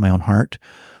own mind, my own heart,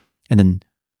 and then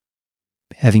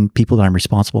having people that I'm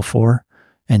responsible for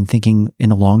and thinking in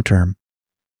the long term,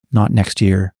 not next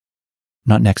year,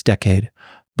 not next decade,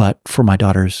 but for my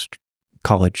daughter's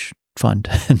college fund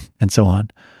and so on.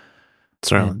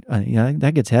 Certainly. And,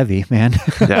 that gets heavy, man.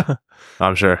 Yeah,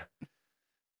 I'm sure.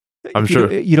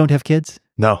 Sure. You don't have kids?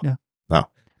 No.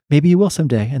 Maybe you will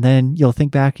someday, and then you'll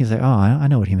think back and say, "Oh, I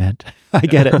know what he meant. I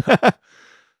get it."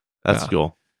 That's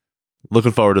cool.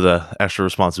 Looking forward to the extra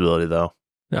responsibility, though.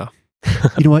 Yeah.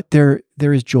 You know what? There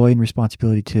is joy in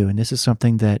responsibility too, and this is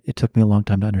something that it took me a long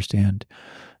time to understand.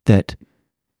 That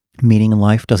meaning in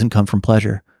life doesn't come from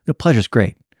pleasure. Pleasure's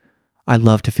great. I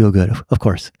love to feel good, of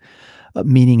course.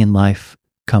 Meaning in life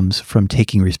comes from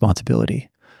taking responsibility,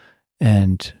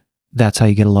 and that's how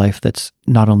you get a life that's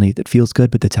not only that feels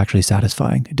good, but that's actually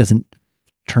satisfying. It doesn't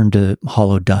turn to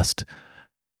hollow dust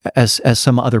as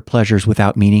some other pleasures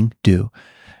without meaning do.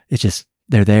 It's just,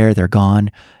 they're there, they're gone,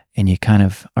 and you kind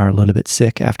of are a little bit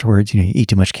sick afterwards. You eat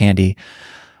too much candy.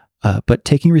 But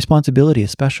taking responsibility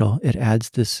is special. It adds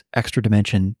this extra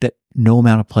dimension that no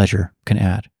amount of pleasure can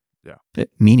add. Yeah.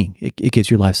 Meaning, it gives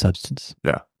your life substance.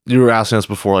 Yeah. You were asking us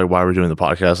before, like, why we're doing the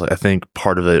podcast. Like, I think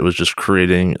part of it was just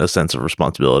creating a sense of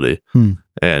responsibility,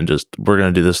 and just we're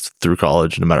going to do this through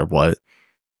college, no matter what.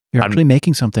 You're actually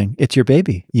making something. It's your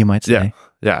baby, you might say.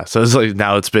 Yeah. So it's like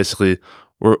now it's basically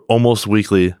we're almost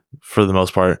weekly for the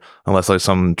most part, unless like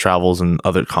some travels and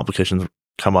other complications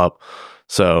come up.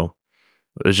 So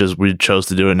it's just we chose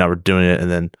to do it. Now we're doing it,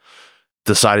 and then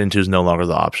deciding to is no longer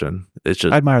the option. It's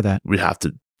just I admire that. We have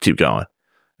to keep going.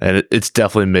 And it's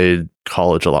definitely made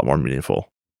college a lot more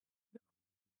meaningful.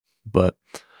 But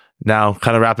now,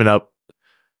 kind of wrapping up,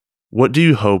 what do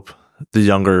you hope the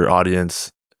younger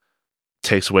audience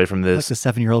takes away from this? Like the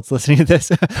 7-year-olds listening to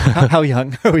this. How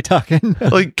young are we talking?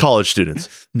 Like college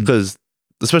students. Because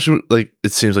especially, like,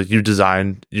 it seems like you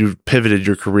pivoted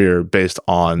your career based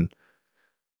on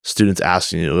students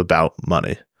asking you about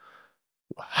money.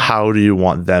 How do you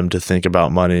want them to think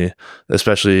about money,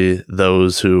 especially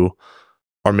those who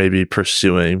are maybe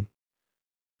pursuing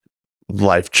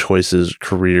life choices,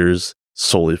 careers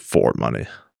solely for money?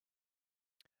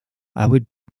 I would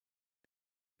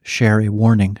share a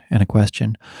warning and a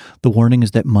question. The warning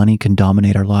is that money can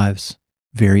dominate our lives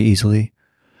very easily.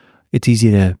 It's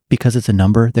easy because it's a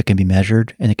number that can be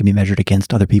measured, and it can be measured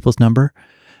against other people's number.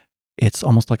 It's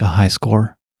almost like a high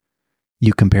score.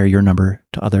 You compare your number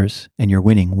to others, and you're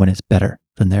winning when it's better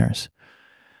than theirs.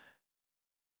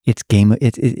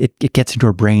 It gets into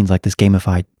our brains like this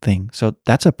gamified thing. So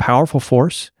that's a powerful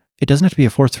force. It doesn't have to be a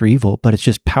force for evil, but it's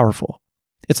just powerful.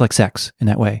 It's like sex in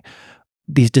that way.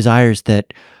 These desires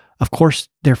that, of course,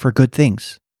 they're for good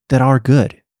things that are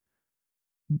good,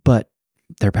 but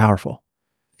they're powerful.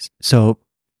 So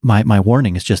my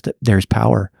warning is just that there's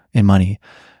power in money.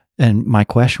 And my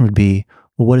question would be,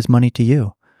 well, what is money to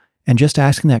you? And just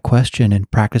asking that question and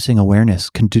practicing awareness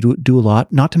can do a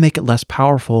lot, not to make it less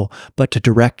powerful, but to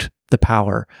direct the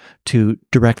power, to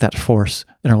direct that force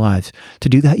in our lives. To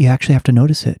do that, you actually have to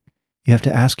notice it. You have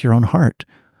to ask your own heart,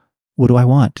 what do I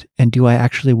want? And do I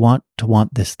actually want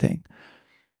this thing?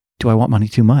 Do I want money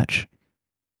too much?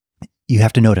 You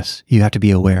have to notice. You have to be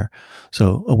aware.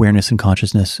 So awareness and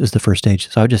consciousness is the first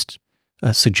stage. So I would just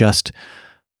suggest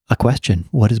a question.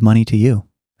 What is money to you?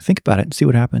 Think about it and see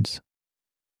what happens.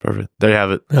 Perfect. There you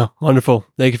have it. Yeah, wonderful.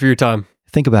 Thank you for your time.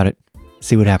 Think about it.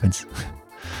 See what happens.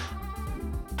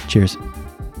 Cheers.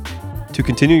 To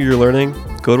continue your learning,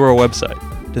 go to our website,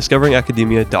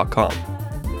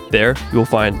 discoveringacademia.com. There, you will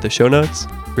find the show notes,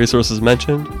 resources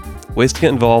mentioned, ways to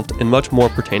get involved, and much more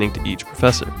pertaining to each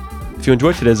professor. If you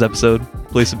enjoyed today's episode,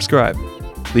 please subscribe,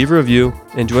 leave a review,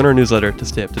 and join our newsletter to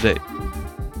stay up to date.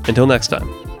 Until next time.